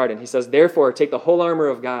walk in the garden. He says, therefore, take the whole armor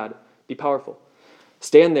of God. Be powerful.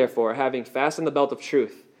 Stand therefore, having fastened the belt of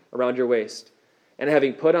truth around your waist, and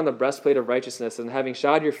having put on the breastplate of righteousness, and having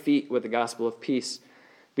shod your feet with the gospel of peace.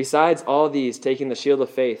 Besides all these, taking the shield of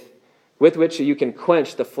faith, with which you can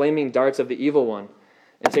quench the flaming darts of the evil one,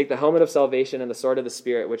 and take the helmet of salvation and the sword of the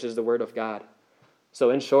Spirit, which is the word of God. So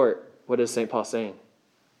in short, what is St. Paul saying?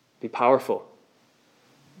 Be powerful.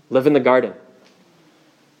 Live in the garden.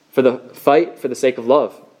 Fight for the sake of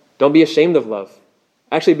love. Don't be ashamed of love.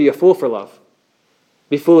 Actually, be a fool for love.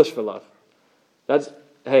 Be foolish for love.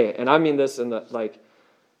 And I mean this in the, like,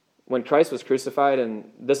 when Christ was crucified,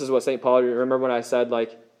 and this is what St. Paul, remember when I said,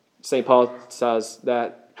 like, St. Paul says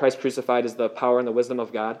that Christ crucified is the power and the wisdom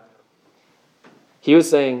of God? He was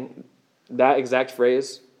saying that exact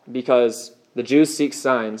phrase because the Jews seek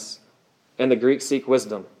signs and the Greeks seek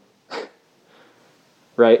wisdom.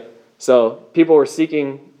 Right? So people were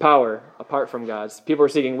seeking power apart from God. People were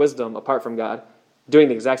seeking wisdom apart from God, doing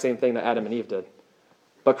the exact same thing that Adam and Eve did.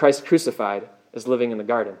 But Christ crucified is living in the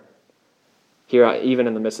garden, here even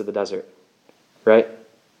in the midst of the desert. Right?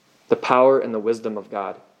 The power and the wisdom of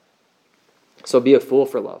God. So be a fool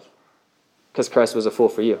for love, because Christ was a fool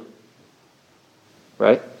for you.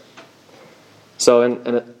 Right? So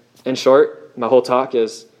in short, my whole talk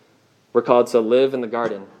is we're called to live in the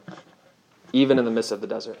garden, even in the midst of the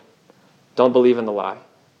desert. Don't believe in the lie.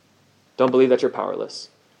 Don't believe that you're powerless.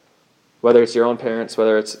 Whether it's your own parents,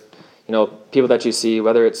 whether it's people that you see,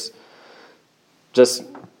 whether it's just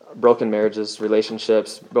broken marriages,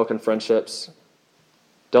 relationships, broken friendships,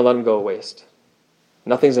 don't let them go to waste.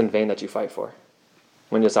 Nothing's in vain that you fight for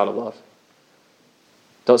when it's out of love.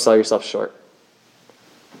 Don't sell yourself short.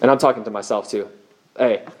 And I'm talking to myself too.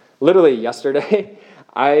 Hey, literally yesterday,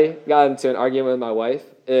 I got into an argument with my wife.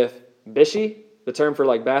 If bishi, the term for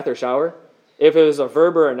like bath or shower, if it was a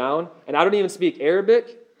verb or a noun, and I don't even speak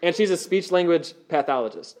Arabic, and she's a speech language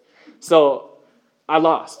pathologist. So I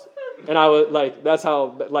lost. And I was like, that's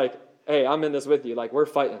how, like, hey, I'm in this with you. Like, we're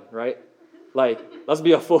fighting, right? Like, let's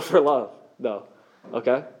be a fool for love, though.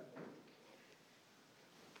 Okay?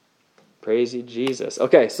 Praise you, Jesus.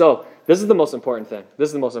 Okay, so this is the most important thing. This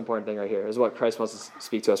is the most important thing right here, is what Christ wants to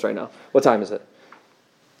speak to us right now. What time is it?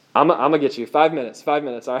 I'm going to get you 5 minutes. 5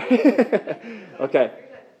 minutes, all right? Okay.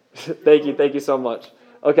 Thank you so much.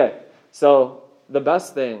 Okay, so the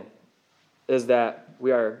best thing is that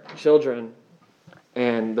we are children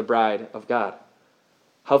and the bride of God.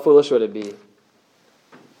 How foolish would it be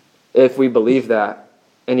if we believe that,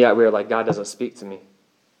 and yet we're like, God doesn't speak to me.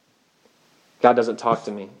 God doesn't talk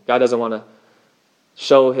to me. God doesn't want to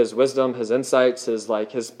show his wisdom, his insights,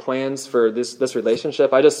 his plans for this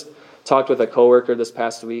relationship. I just talked with a coworker this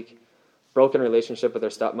past week, broken relationship with her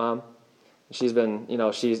stepmom. She's been,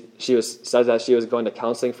 said that she was going to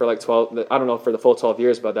counseling for like 12, I don't know for the full 12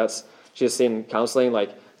 years, but she was seeing counseling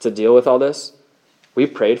like to deal with all this. We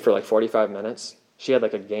prayed for like 45 minutes. She had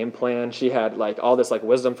like a game plan. She had like all this like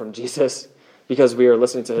wisdom from Jesus because we were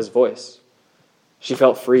listening to his voice. She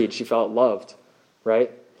felt freed. She felt loved,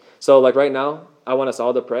 right? So like right now, I want us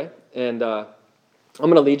all to pray. And I'm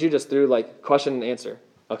going to lead you just through like question and answer.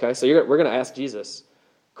 Okay, so we're going to ask Jesus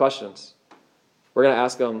questions. We're going to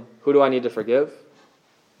ask him, who do I need to forgive?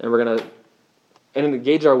 And we're going to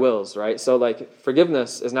engage our wills, right? So like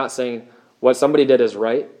forgiveness is not saying what somebody did is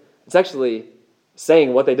right. It's actually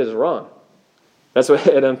saying what they did is wrong. That's what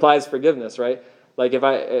it implies, forgiveness, right? Like if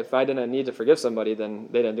I didn't need to forgive somebody, then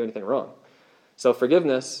they didn't do anything wrong. So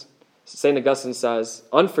forgiveness, St. Augustine says,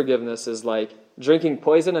 unforgiveness is like drinking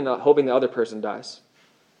poison and not hoping the other person dies.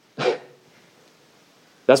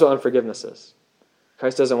 That's what unforgiveness is.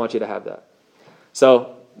 Christ doesn't want you to have that.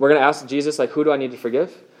 So we're going to ask Jesus, like, who do I need to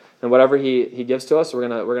forgive? And whatever he gives to us, we're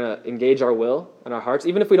gonna engage our will and our hearts,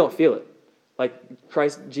 even if we don't feel it. Like,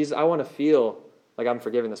 Christ, Jesus, I want to feel like I'm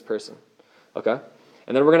forgiving this person. Okay?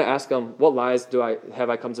 And then we're going to ask him, what lies have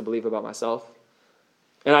I come to believe about myself?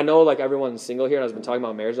 And I know, like, everyone's single here, and I've been talking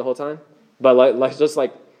about marriage the whole time. But,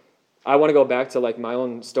 I want to go back to, like, my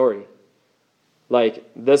own story. Like,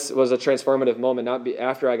 this was a transformative moment, not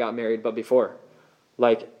after I got married, but before.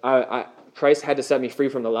 Like, Christ had to set me free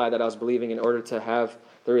from the lie that I was believing in order to have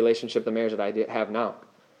the relationship, the marriage that I have now,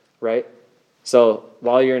 right? So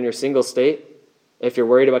while you're in your single state, if you're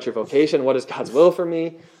worried about your vocation, what is God's will for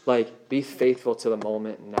me? Like, be faithful to the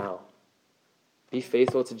moment now. Be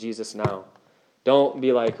faithful to Jesus now. Don't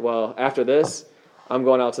be like, well, after this, I'm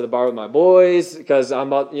going out to the bar with my boys because I'm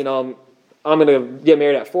about, I'm going to get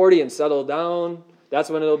married at 40 and settle down. That's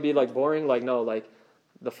when it'll be like boring. Like, no, like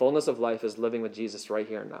the fullness of life is living with Jesus right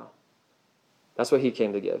here and now. That's what he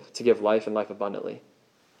came to give life and life abundantly.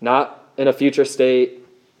 Not in a future state,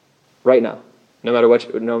 right now, no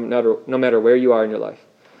matter where you are in your life.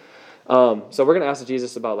 So we're going to ask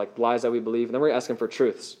Jesus about like lies that we believe, and then we're going to ask him for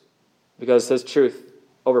truths, because his truth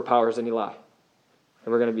overpowers any lie.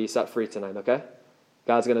 And we're going to be set free tonight, okay?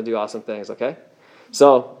 God's going to do awesome things, okay?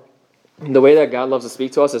 So the way that God loves to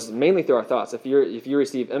speak to us is mainly through our thoughts. If you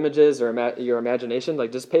receive images or your imagination,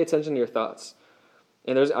 like just pay attention to your thoughts.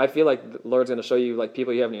 And I feel like the Lord's going to show you like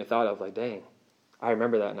people you haven't even thought of, like, dang, I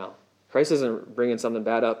remember that now. Christ isn't bringing something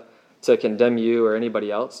bad up to condemn you or anybody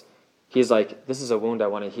else. He's like, this is a wound I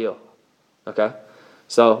want to heal, okay?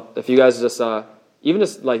 So if you guys just, even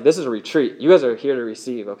just like this is a retreat, you guys are here to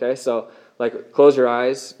receive, okay? So like close your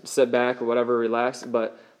eyes, sit back or whatever, relax.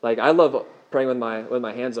 But like I love praying with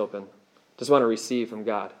my hands open. Just want to receive from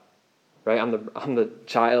God, right? I'm the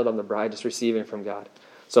child, I'm the bride, just receiving from God.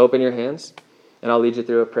 So open your hands, and I'll lead you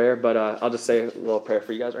through a prayer. But I'll just say a little prayer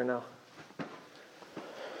for you guys right now.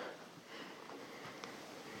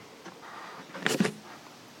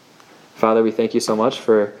 Father, we thank you so much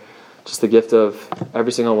for just the gift of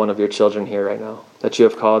every single one of your children here right now that you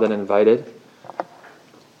have called and invited.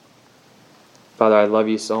 Father, I love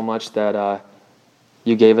you so much that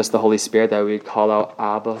you gave us the Holy Spirit, that we would call out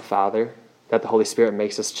Abba, Father, that the Holy Spirit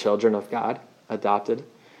makes us children of God, adopted.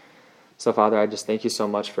 So, Father, I just thank you so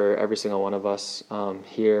much for every single one of us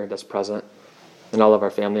here that's present, and all of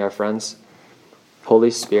our family, our friends.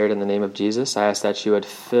 Holy Spirit, in the name of Jesus, I ask that you would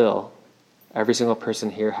fill every single person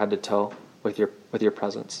here head to toe with your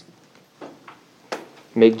presence.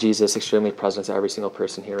 Make Jesus extremely present to every single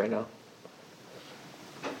person here right now.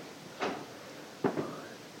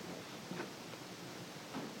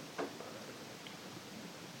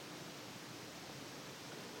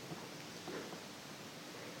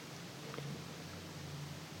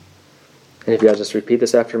 And if you guys just repeat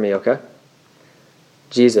this after me, okay?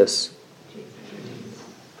 Jesus,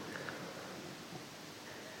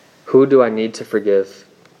 who do I need to forgive?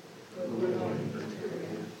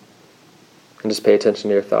 And just pay attention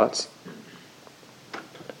to your thoughts.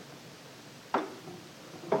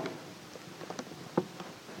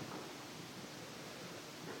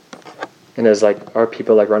 And as like our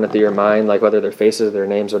people like run it through your mind, like whether their faces or their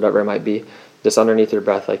names or whatever it might be, just underneath your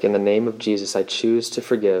breath, like in the name of Jesus, I choose to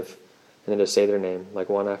forgive. And then just say their name, like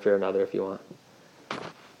one after another if you want.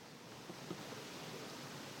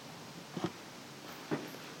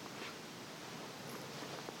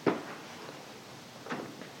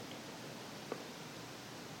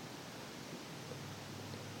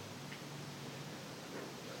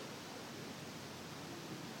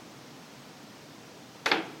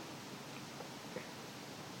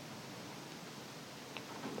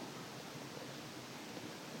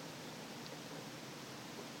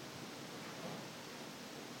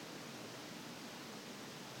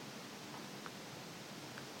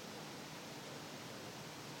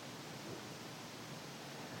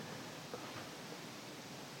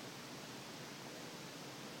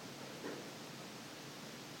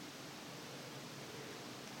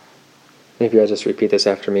 And if you guys just repeat this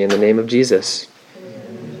after me, in the name of Jesus,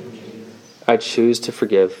 I choose to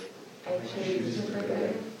forgive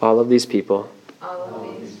all of these people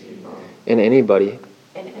and anybody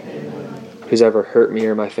who's ever hurt me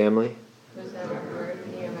or my family,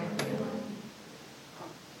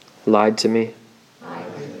 lied to me,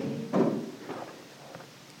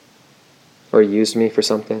 or used me for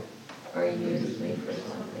something,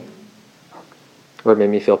 or made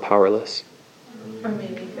me feel powerless.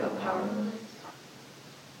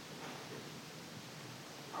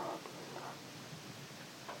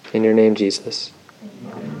 In your name, Jesus,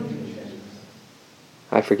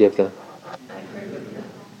 I forgive them.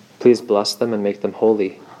 Please bless them and make them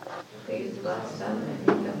holy.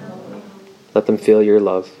 Let them feel your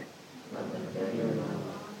love.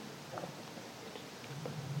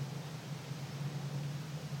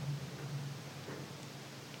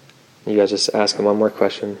 You guys just ask him one more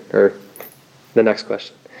question, or the next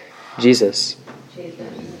question. Jesus,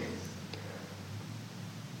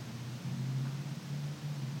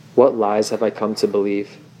 what lies have I come to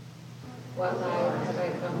believe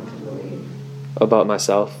about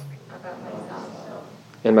myself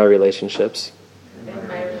in my relationships, in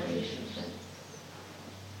my relationships.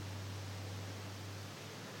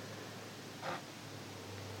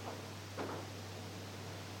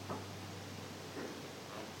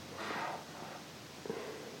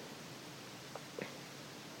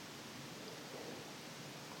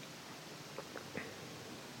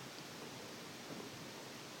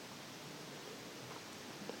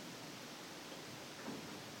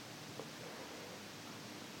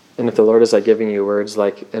 And if the Lord is like giving you words,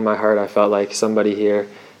 like in my heart, I felt like somebody here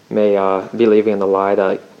may be believing in the lie that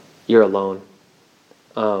like, you're alone.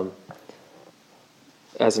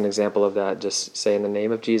 As an example of that, just say, in the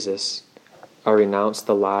name of Jesus, I renounce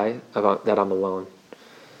the lie about that I'm alone.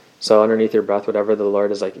 So underneath your breath, whatever the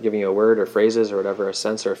Lord is like giving you a word or phrases or whatever, a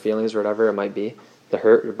sense or feelings or whatever it might be, the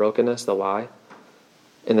hurt, the brokenness, the lie,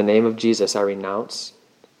 in the name of Jesus, I renounce,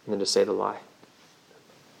 and then just say the lie.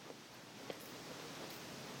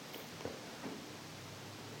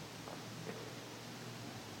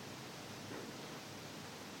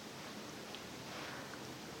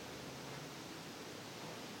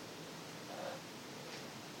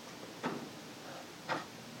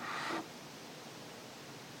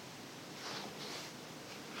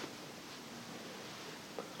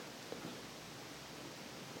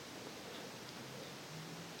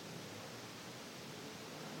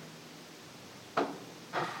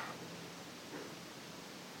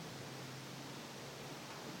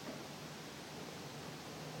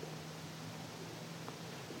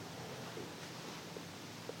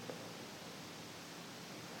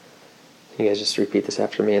 You guys just repeat this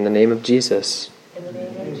after me. In the name of Jesus, In the name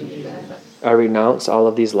of Jesus, I renounce all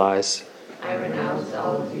of these lies. I renounce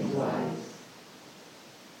all of these lies.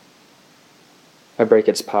 I break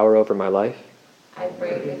its power over my life. I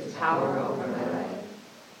break its power over my life.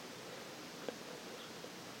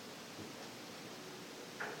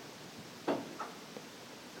 And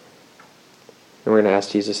we're going to ask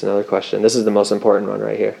Jesus another question. This is the most important one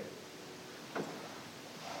right here.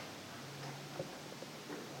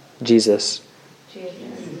 Jesus,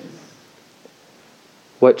 Jesus,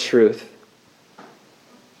 what truth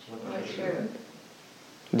what truth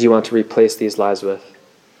do you want to replace these lies with?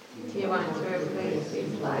 do you want to replace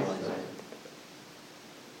these lies with?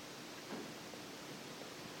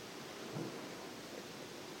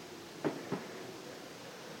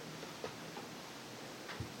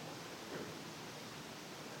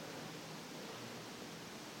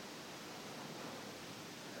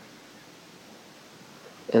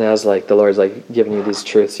 And as like the Lord's like giving you these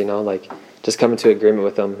truths, like just come into agreement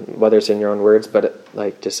with them, whether it's in your own words, but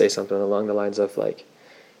like just say something along the lines of like,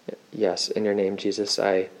 yes, in your name, Jesus,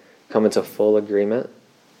 I come into full agreement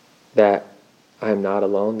that I am not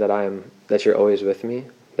alone, that you're always with me,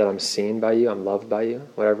 that I'm seen by you, I'm loved by you,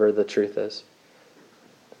 whatever the truth is.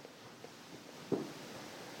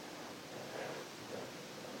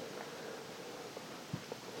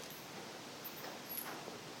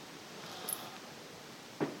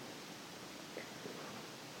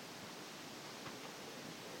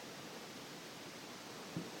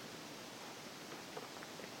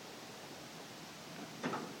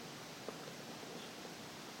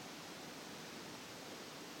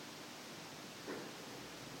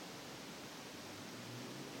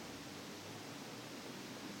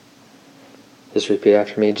 Just repeat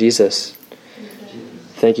after me. Jesus,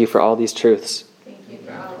 thank you for all these truths. Thank you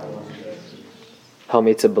for all of these truths. Help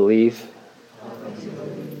me to believe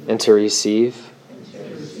and to receive,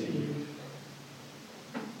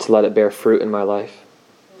 to let it bear fruit in my life.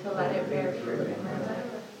 To let it bear fruit in my life.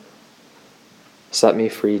 Set me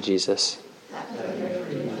free, Jesus, Set me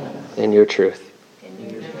free, Jesus, in your truth. in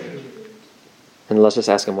your truth. And let's just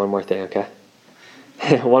ask him one more thing, okay?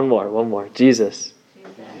 One more. Jesus,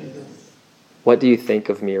 Jesus, what do you think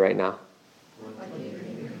of me right now? what do you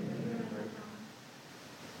think of me?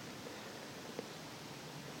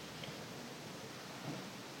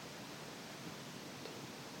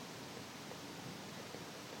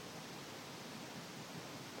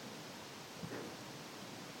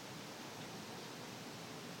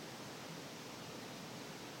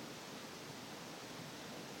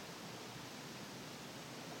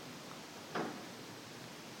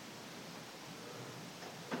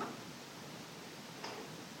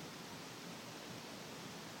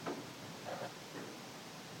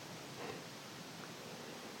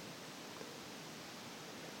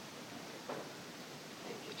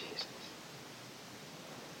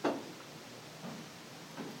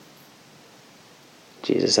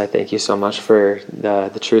 Jesus, I thank you so much for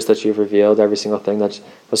the truths that you've revealed, every single thing that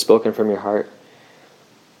was spoken from your heart.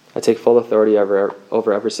 I take full authority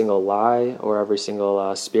over every single lie or every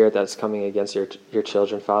single spirit that's coming against your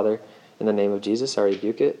children, Father. In the name of Jesus, I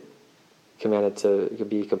rebuke it, command it to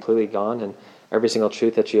be completely gone, and every single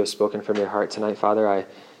truth that you have spoken from your heart tonight, Father, I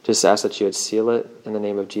just ask that you would seal it in the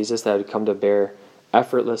name of Jesus, that it would come to bear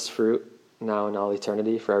effortless fruit now and all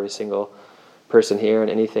eternity for every single person here,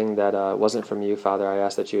 and anything that wasn't from you, Father, I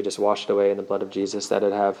ask that you would just wash it away in the blood of Jesus, that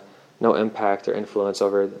it have no impact or influence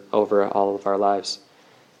over all of our lives.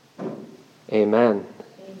 Amen.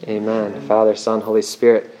 Amen. Father, Son, Holy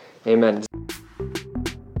Spirit. Amen.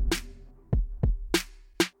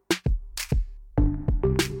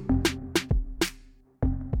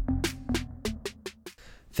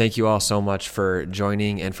 Thank you all so much for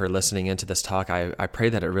joining and for listening into this talk. I pray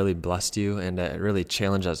that it really blessed you and that it really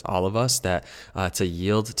challenges all of us that to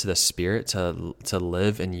yield to the Spirit, to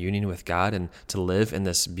live in union with God, and to live in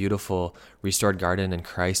this beautiful restored garden in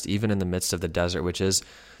Christ, even in the midst of the desert, which is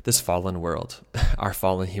this fallen world, our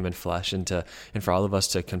fallen human flesh, and for all of us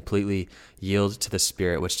to completely yield to the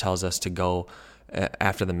Spirit, which tells us to go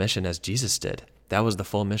after the mission as Jesus did. That was the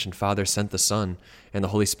full mission. Father sent the Son, and the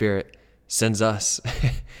Holy Spirit sends us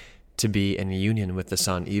to be in union with the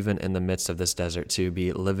Son, even in the midst of this desert, to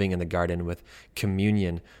be living in the garden with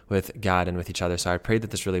communion with God and with each other. So I pray that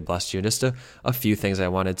this really blessed you. And just a few things I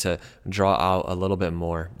wanted to draw out a little bit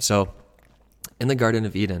more. So in the Garden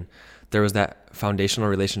of Eden, there was that foundational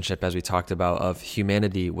relationship, as we talked about, of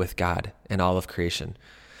humanity with God and all of creation.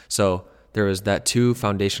 So there was that two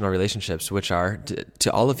foundational relationships, which are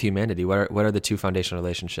to all of humanity. What are the two foundational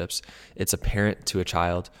relationships? It's a parent to a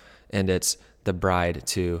child, and it's the bride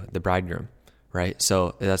to the bridegroom, right?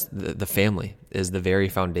 So that's the family is the very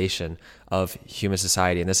foundation of human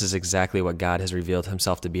society, and this is exactly what God has revealed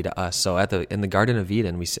himself to be to us. So in the Garden of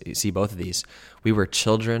Eden, we see both of these. We were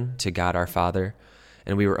children to God our Father,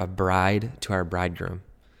 and we were a bride to our bridegroom,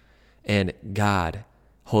 and God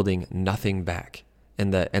holding nothing back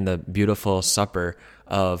in the beautiful supper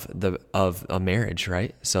of a marriage,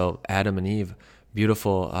 right? So Adam and Eve,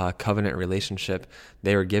 beautiful covenant relationship.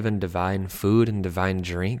 They were given divine food and divine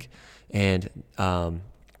drink, and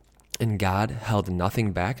God held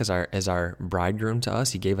nothing back as our bridegroom to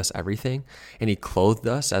us. He gave us everything, and he clothed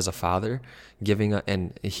us as a father,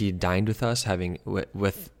 and he dined with us,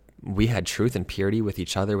 we had truth and purity with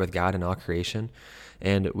each other, with God and all creation,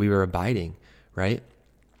 and we were abiding, right?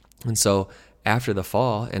 And so after the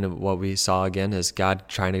fall, and what we saw again is God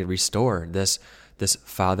trying to restore this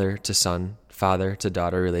father to son, father to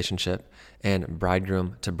daughter relationship, and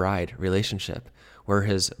bridegroom to bride relationship. We're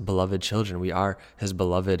his beloved children. We are his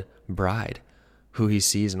beloved bride, who he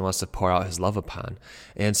sees and wants to pour out his love upon.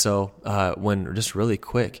 And so when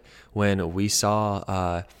we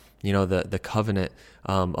saw the covenant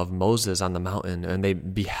of Moses on the mountain, and they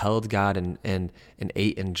beheld God and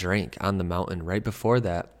ate and drank on the mountain, right before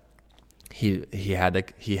that, he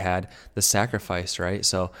had the sacrifice, right?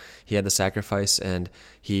 So he had the sacrifice, and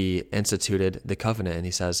he instituted the covenant, and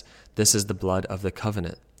he says, "This is the blood of the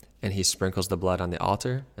covenant." And he sprinkles the blood on the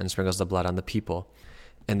altar and sprinkles the blood on the people.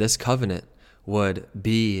 And this covenant would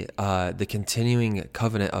be the continuing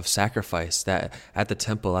covenant of sacrifice, that at the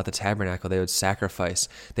temple, at the tabernacle, they would sacrifice.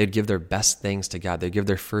 They'd give their best things to God. They'd give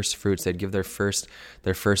their first fruits. They'd give their first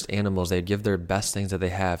animals. They'd give their best things that they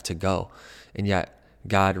have to go. And yet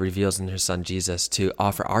God reveals in his Son Jesus to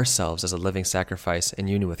offer ourselves as a living sacrifice in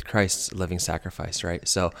union with Christ's living sacrifice, right?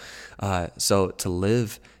 So to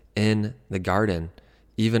live in the garden,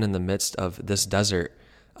 even in the midst of this desert,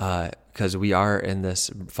 because we are in this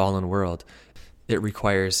fallen world, it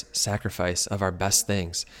requires sacrifice of our best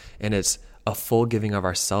things. And it's a full giving of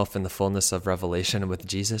ourselves in the fullness of revelation with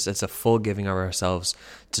Jesus. It's a full giving of ourselves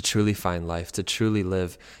to truly find life, to truly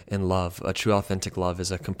live in love. A true authentic love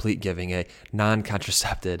is a complete giving, a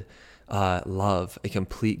non-contracepted love, a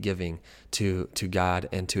complete giving to God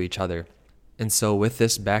and to each other. And so with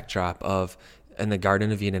this backdrop of in the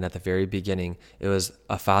Garden of Eden at the very beginning, it was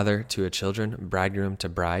a father to a children, bridegroom to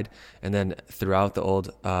bride, and then throughout the old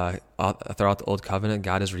covenant,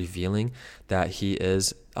 God is revealing that He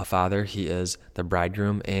is a father, He is the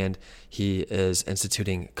bridegroom, and He is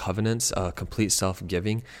instituting covenants, a complete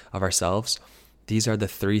self-giving of ourselves. These are the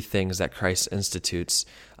three things that Christ institutes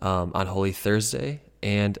on Holy Thursday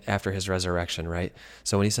and after His resurrection, right?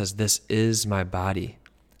 So when He says, "This is my body,"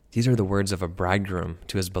 these are the words of a bridegroom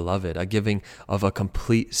to his beloved, a giving of a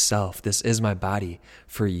complete self. This is my body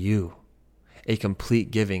for you, a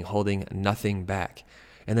complete giving, holding nothing back.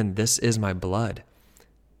 And then this is my blood.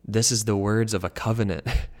 This is the words of a covenant.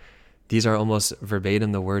 These are almost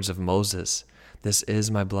verbatim the words of Moses. This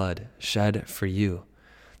is my blood shed for you.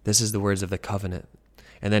 This is the words of the covenant.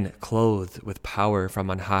 And then clothed with power from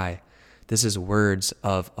on high. This is words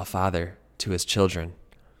of a father to his children.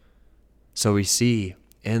 So we see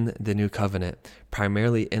in the new covenant,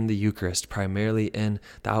 primarily in the Eucharist, primarily in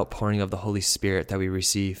the outpouring of the Holy Spirit that we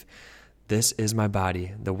receive. This is my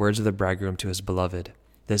body, the words of the bridegroom to his beloved.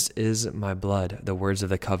 This is my blood, the words of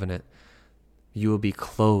the covenant. You will be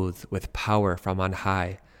clothed with power from on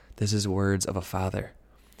high. This is words of a father.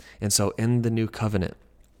 And so in the new covenant,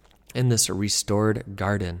 in this restored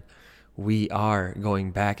garden, we are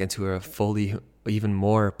going back into a fully, even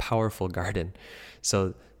more powerful garden.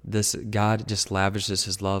 So this God just lavishes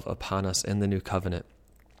his love upon us in the new covenant,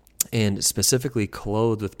 and specifically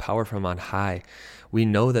clothed with power from on high. We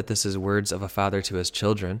know that this is words of a father to his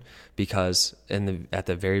children because at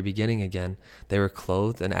the very beginning again, they were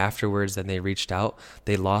clothed, and afterwards then they reached out,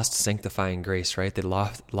 they lost sanctifying grace, right? They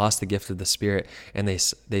lost the gift of the Spirit, and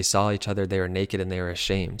they saw each other, they were naked and they were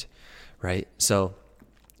ashamed, right? So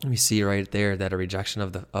we see right there that a rejection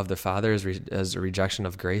of the Father is a rejection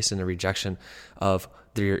of grace and a rejection of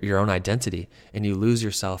your own identity, and you lose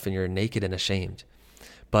yourself and you're naked and ashamed.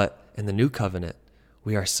 But in the new covenant,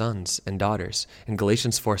 we are sons and daughters. In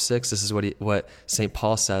Galatians 4:6, this is what St.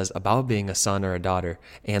 Paul says about being a son or a daughter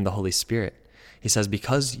and the Holy Spirit. He says,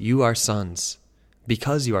 because you are sons,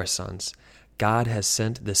 God has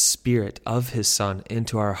sent the Spirit of his Son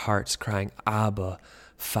into our hearts, crying, Abba,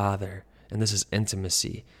 Father. And this is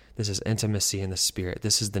intimacy. This is intimacy in the Spirit.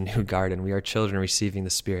 This is the new garden. We are children receiving the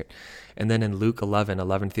Spirit. And then in Luke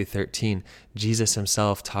 11 through 13, Jesus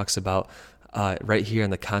himself talks about, right here in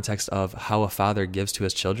the context of how a father gives to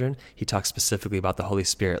his children, he talks specifically about the Holy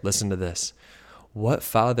Spirit. Listen to this. What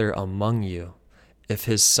father among you, if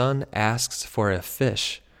his son asks for a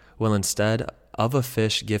fish, will instead of a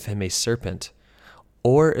fish give him a serpent?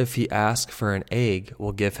 Or if he asks for an egg,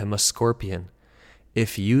 will give him a scorpion?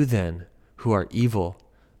 If you then, who are evil,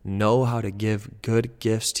 know how to give good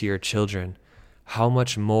gifts to your children, how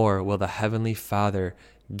much more will the Heavenly Father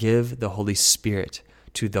give the Holy Spirit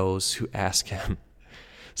to those who ask him?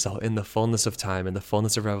 So in the fullness of time, in the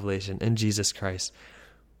fullness of revelation, in Jesus Christ,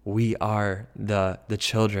 we are the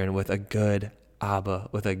children with a good Abba,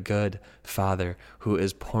 with a good Father who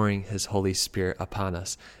is pouring his Holy Spirit upon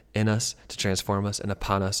us, in us to transform us, and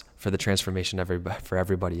upon us for the transformation for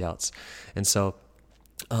everybody else. And so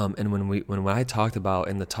and when I talked about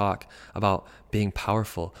in the talk about being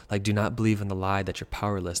powerful, like, do not believe in the lie that you're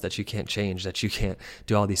powerless, that you can't change, that you can't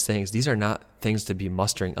do all these things. These are not things to be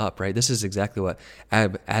mustering up, right? This is exactly what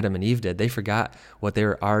Adam and Eve did. They forgot what they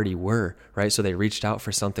already were, right? So they reached out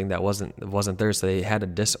for something that wasn't theirs. So they had a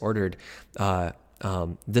disordered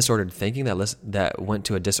thinking that went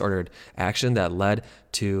to a disordered action that led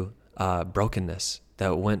to brokenness,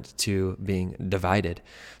 that went to being divided.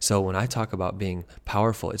 So when I talk about being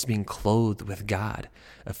powerful, it's being clothed with God.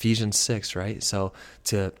 Ephesians 6, right? So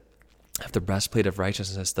to have the breastplate of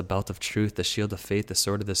righteousness, the belt of truth, the shield of faith, the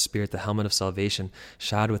sword of the Spirit, the helmet of salvation,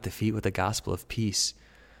 shod with the feet with the gospel of peace.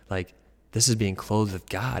 Like, this is being clothed with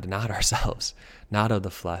God, not ourselves, not of the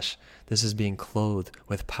flesh. This is being clothed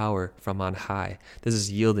with power from on high. This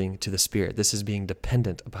is yielding to the Spirit. This is being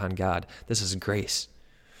dependent upon God. This is grace.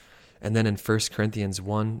 And then in 1 Corinthians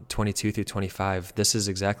 1:22 through 25, this is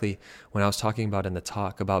exactly when I was talking about in the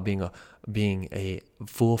talk about being a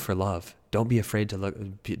fool for love. Don't be afraid to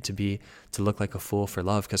look like a fool for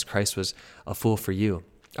love, because Christ was a fool for you.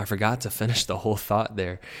 I forgot to finish the whole thought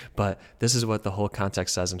there, but this is what the whole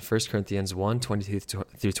context says in 1 Corinthians 1:22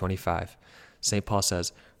 through 25. St. Paul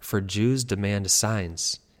says, "For Jews demand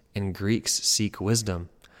signs, and Greeks seek wisdom,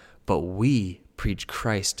 but we preach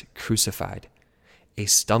Christ crucified, a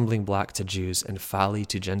stumbling block to Jews and folly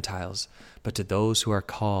to Gentiles, but to those who are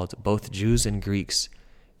called, both Jews and Greeks,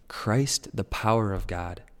 Christ the power of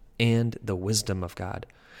God and the wisdom of God.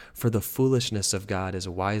 For the foolishness of God is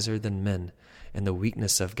wiser than men, and the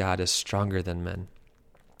weakness of God is stronger than men."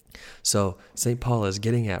 So St. Paul is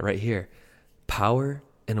getting at right here, power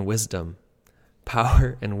and wisdom.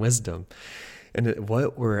 Power and wisdom. And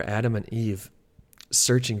what were Adam and Eve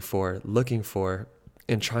searching for, looking for,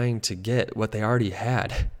 and trying to get? What they already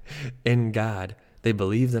had in God. They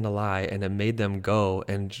believed in a lie, and it made them go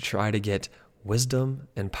and try to get wisdom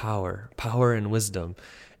and power and wisdom,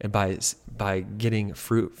 and by getting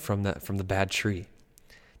fruit from the bad tree.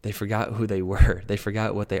 They forgot who they were. They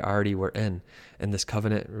forgot what they already were in this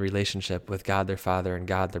covenant relationship with God their Father and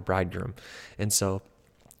God their bridegroom. And so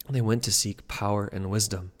they went to seek power and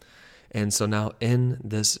wisdom. And so now in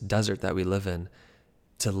this desert that we live in,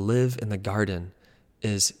 to live in the garden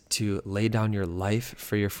is to lay down your life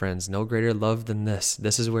for your friends. No greater love than this.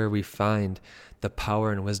 This is where we find the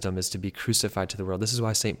power and wisdom, is to be crucified to the world. This is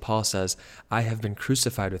why St. Paul says, "I have been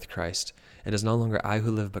crucified with Christ. It is no longer I who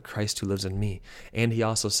live, but Christ who lives in me." And he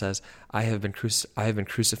also says, I have been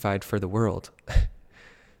crucified for the world.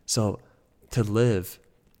 So to live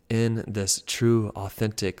in this true,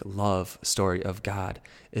 authentic love story of God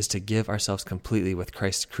is to give ourselves completely with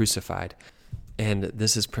Christ crucified. And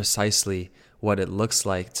this is precisely what it looks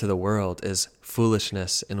like to the world, is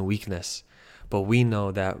foolishness and weakness. But we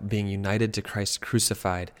know that being united to Christ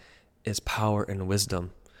crucified is power and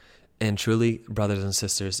wisdom. And truly, brothers and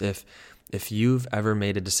sisters, if you've ever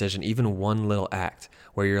made a decision, even one little act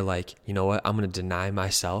where you're like, you know what, I'm going to deny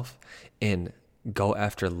myself and go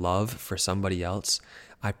after love for somebody else,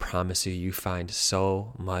 I promise you find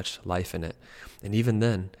so much life in it. And even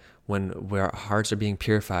then, when our hearts are being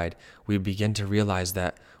purified, we begin to realize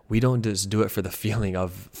that we don't just do it for the feeling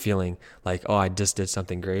of feeling like, oh, I just did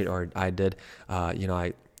something great, or I did, I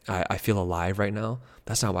feel alive right now.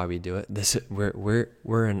 That's not why we do it.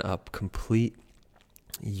 We're in a complete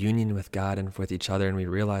union with God and with each other, and we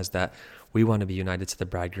realize that we want to be united to the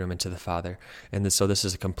bridegroom and to the Father. And so this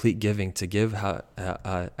is a complete giving, to give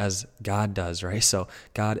as God does, right? So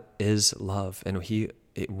God is love, and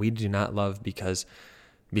we do not love because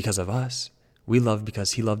of us. We love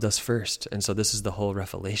because he loved us first. And so this is the whole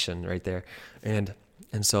revelation right there. And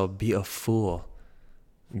so be a fool,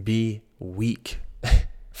 be weak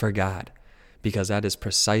for God, because that is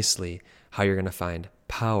precisely how you're going to find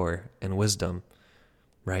power and wisdom,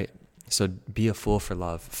 right? So be a fool for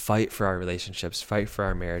love. Fight for our relationships. Fight for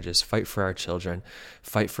our marriages. Fight for our children.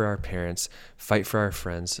 Fight for our parents. Fight for our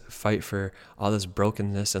friends. Fight for all this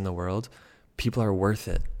brokenness in the world. People are worth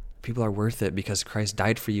it. People are worth it because Christ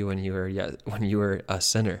died for you when you were a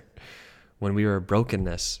sinner, when we were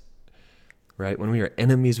brokenness, right? When we were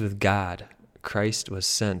enemies with God, Christ was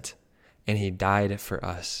sent and he died for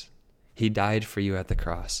us. He died for you at the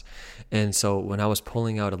cross. And so when I was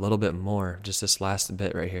pulling out a little bit more, just this last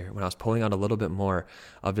bit right here, when I was pulling out a little bit more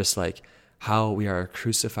of just like how we are a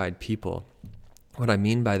crucified people, what I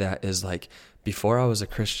mean by that is like, before I was a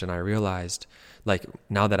Christian, I realized, like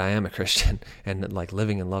now that I am a Christian and like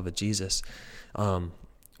living in love with Jesus,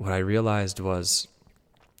 what I realized was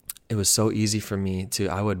it was so easy for me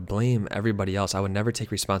I would blame everybody else. I would never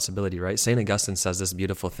take responsibility, right? St. Augustine says this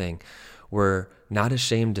beautiful thing: we're not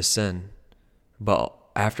ashamed to sin, but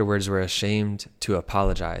afterwards we're ashamed to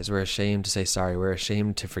apologize. We're ashamed to say sorry. We're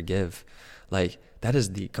ashamed to forgive. Like that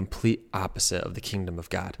is the complete opposite of the kingdom of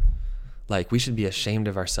God. Like we should be ashamed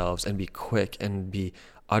of ourselves and be quick and be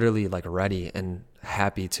utterly like ready and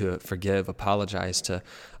happy to forgive, apologize, to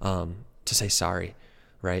say sorry,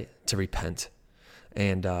 right? To repent,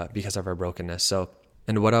 and because of our brokenness. So,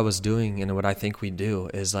 and what I was doing and what I think we do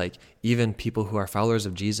is like, even people who are followers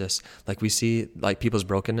of Jesus, like we see like people's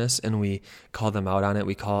brokenness and we call them out on it.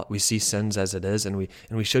 We see sins as it is, and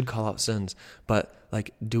we should call out sins, but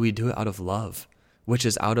like, do we do it out of love? Which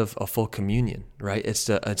is out of a full communion, right? It's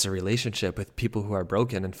a relationship with people who are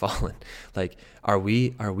broken and fallen. Like, are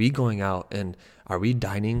we going out and are we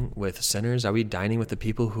dining with sinners? Are we dining with the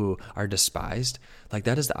people who are despised? Like,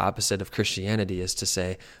 that is the opposite of Christianity, is to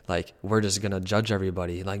say, like, we're just going to judge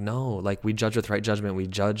everybody. Like, no, like we judge with right judgment. We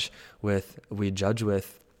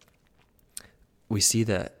see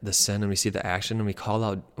the sin and we see the action, and we call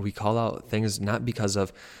out things not because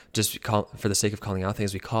of for the sake of calling out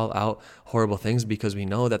things. We call out horrible things because we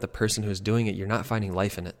know that the person who's doing it, you're not finding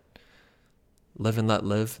life in it. Live and let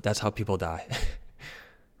live. That's how people die,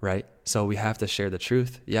 right? So we have to share the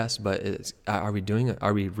truth, yes, but are we doing it?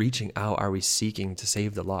 Are we reaching out? Are we seeking to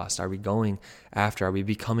save the lost? Are we going after? Are we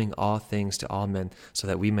becoming all things to all men so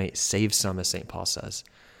that we may save some, as St. Paul says?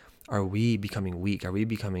 Are we becoming weak? Are we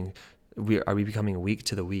becoming weak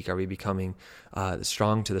to the weak? Are we becoming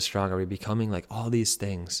strong to the strong? Are we becoming like all these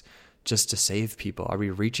things just to save people? Are we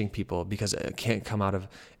reaching people because it can't come out of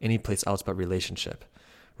any place else but relationship,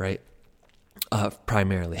 right?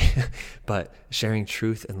 Primarily, but sharing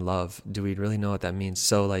truth and love. Do we really know what that means?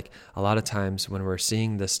 So like a lot of times when we're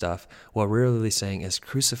seeing this stuff, what we're really saying is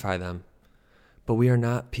crucify them, but we are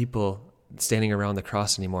not people standing around the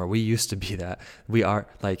cross anymore. We used to be that. We are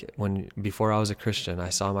like, before I was a Christian, I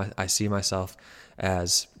see myself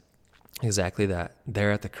as exactly that,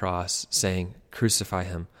 there at the cross saying, crucify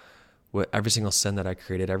him. With every single sin that I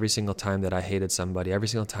created, every single time that I hated somebody, every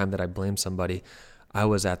single time that I blamed somebody, I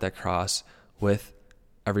was at that cross with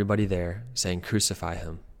everybody there saying, crucify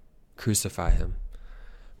him, crucify him.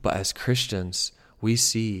 But as Christians, we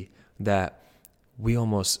see that we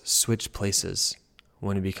almost switch places.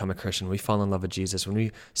 When we become a Christian, we fall in love with Jesus. When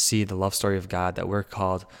we see the love story of God that we're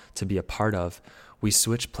called to be a part of, we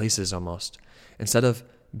switch places almost. Instead of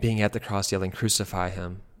being at the cross yelling, crucify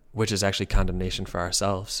him, which is actually condemnation for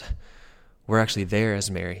ourselves, we're actually there as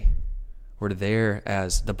Mary. We're there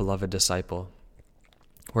as the beloved disciple.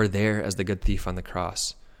 We're there as the good thief on the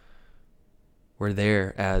cross. We're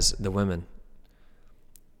there as the women.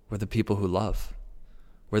 We're the people who love.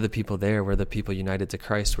 We're the people there. We're the people united to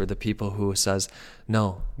Christ. We're the people who says,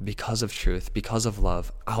 no, because of truth, because of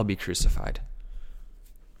love, I'll be crucified.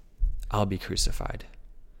 I'll be crucified.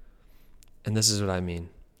 And this is what I mean.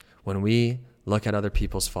 When we look at other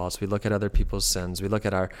people's faults, we look at other people's sins, we look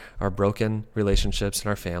at our broken relationships in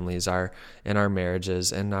our families, in our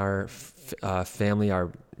marriages, in our family,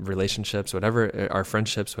 our relationships, whatever, our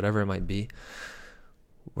friendships, whatever it might be,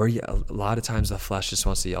 where a lot of times the flesh just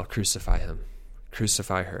wants to yell, crucify him,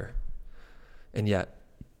 crucify her. And yet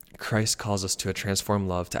Christ calls us to a transformed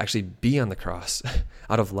love, to actually be on the cross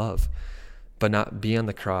out of love, but not be on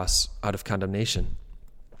the cross out of condemnation.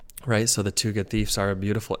 Right? So the two good thieves are a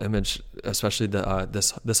beautiful image, especially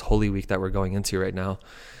this Holy Week that we're going into right now.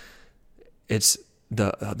 It's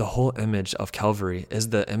the whole image of Calvary is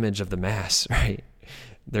the image of the Mass, right?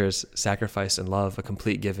 There's sacrifice and love, a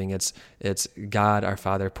complete giving. It's God our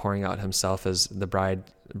Father pouring out himself as the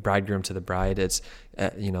bridegroom to the bride. It's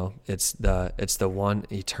it's the one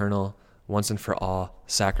eternal, once and for all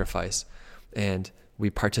sacrifice. And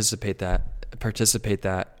we participate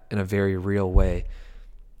that in a very real way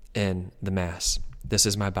in the Mass. This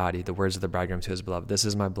is my body, the words of the bridegroom to his beloved. This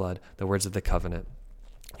is my blood, the words of the covenant,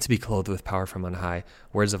 to be clothed with power from on high,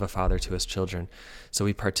 words of a father to his children. So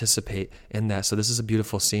we participate in that. So this is a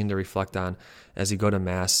beautiful scene to reflect on as you go to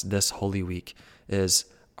Mass this Holy Week is,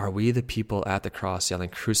 are we the people at the cross yelling,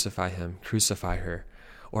 crucify him, crucify her?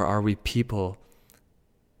 Or are we people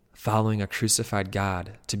following a crucified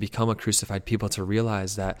God to become a crucified people, to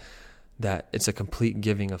realize that it's a complete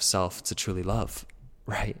giving of self to truly love?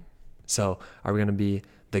 Right? So are we going to be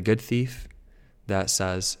the good thief that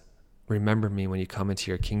says, remember me when you come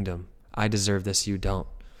into your kingdom. I deserve this, you don't.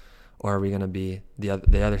 Or are we going to be the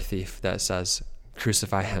other thief that says,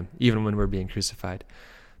 crucify him, even when we're being crucified?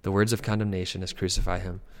 The words of condemnation is crucify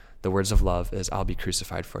him. The words of love is I'll be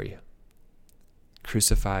crucified for you.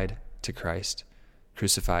 Crucified to Christ,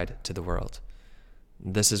 crucified to the world.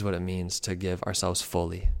 This is what it means to give ourselves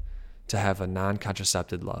fully, to have a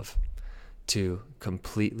non-contracepted love, to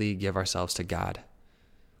completely give ourselves to God.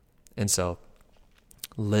 And so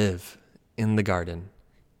live in the garden,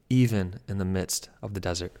 even in the midst of the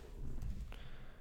desert.